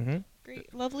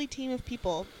great, lovely team of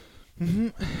people.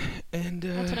 And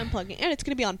that's what I'm plugging. And it's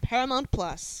gonna be on Paramount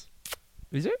Plus.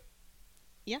 Is it?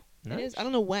 Yeah, nice. It is. I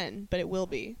don't know when, but it will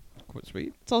be.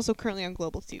 Sweet. It's also currently on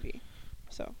Global TV,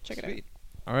 so check it out.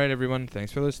 All right, everyone.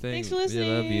 Thanks for listening. Thanks for listening.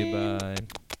 We love you. Bye.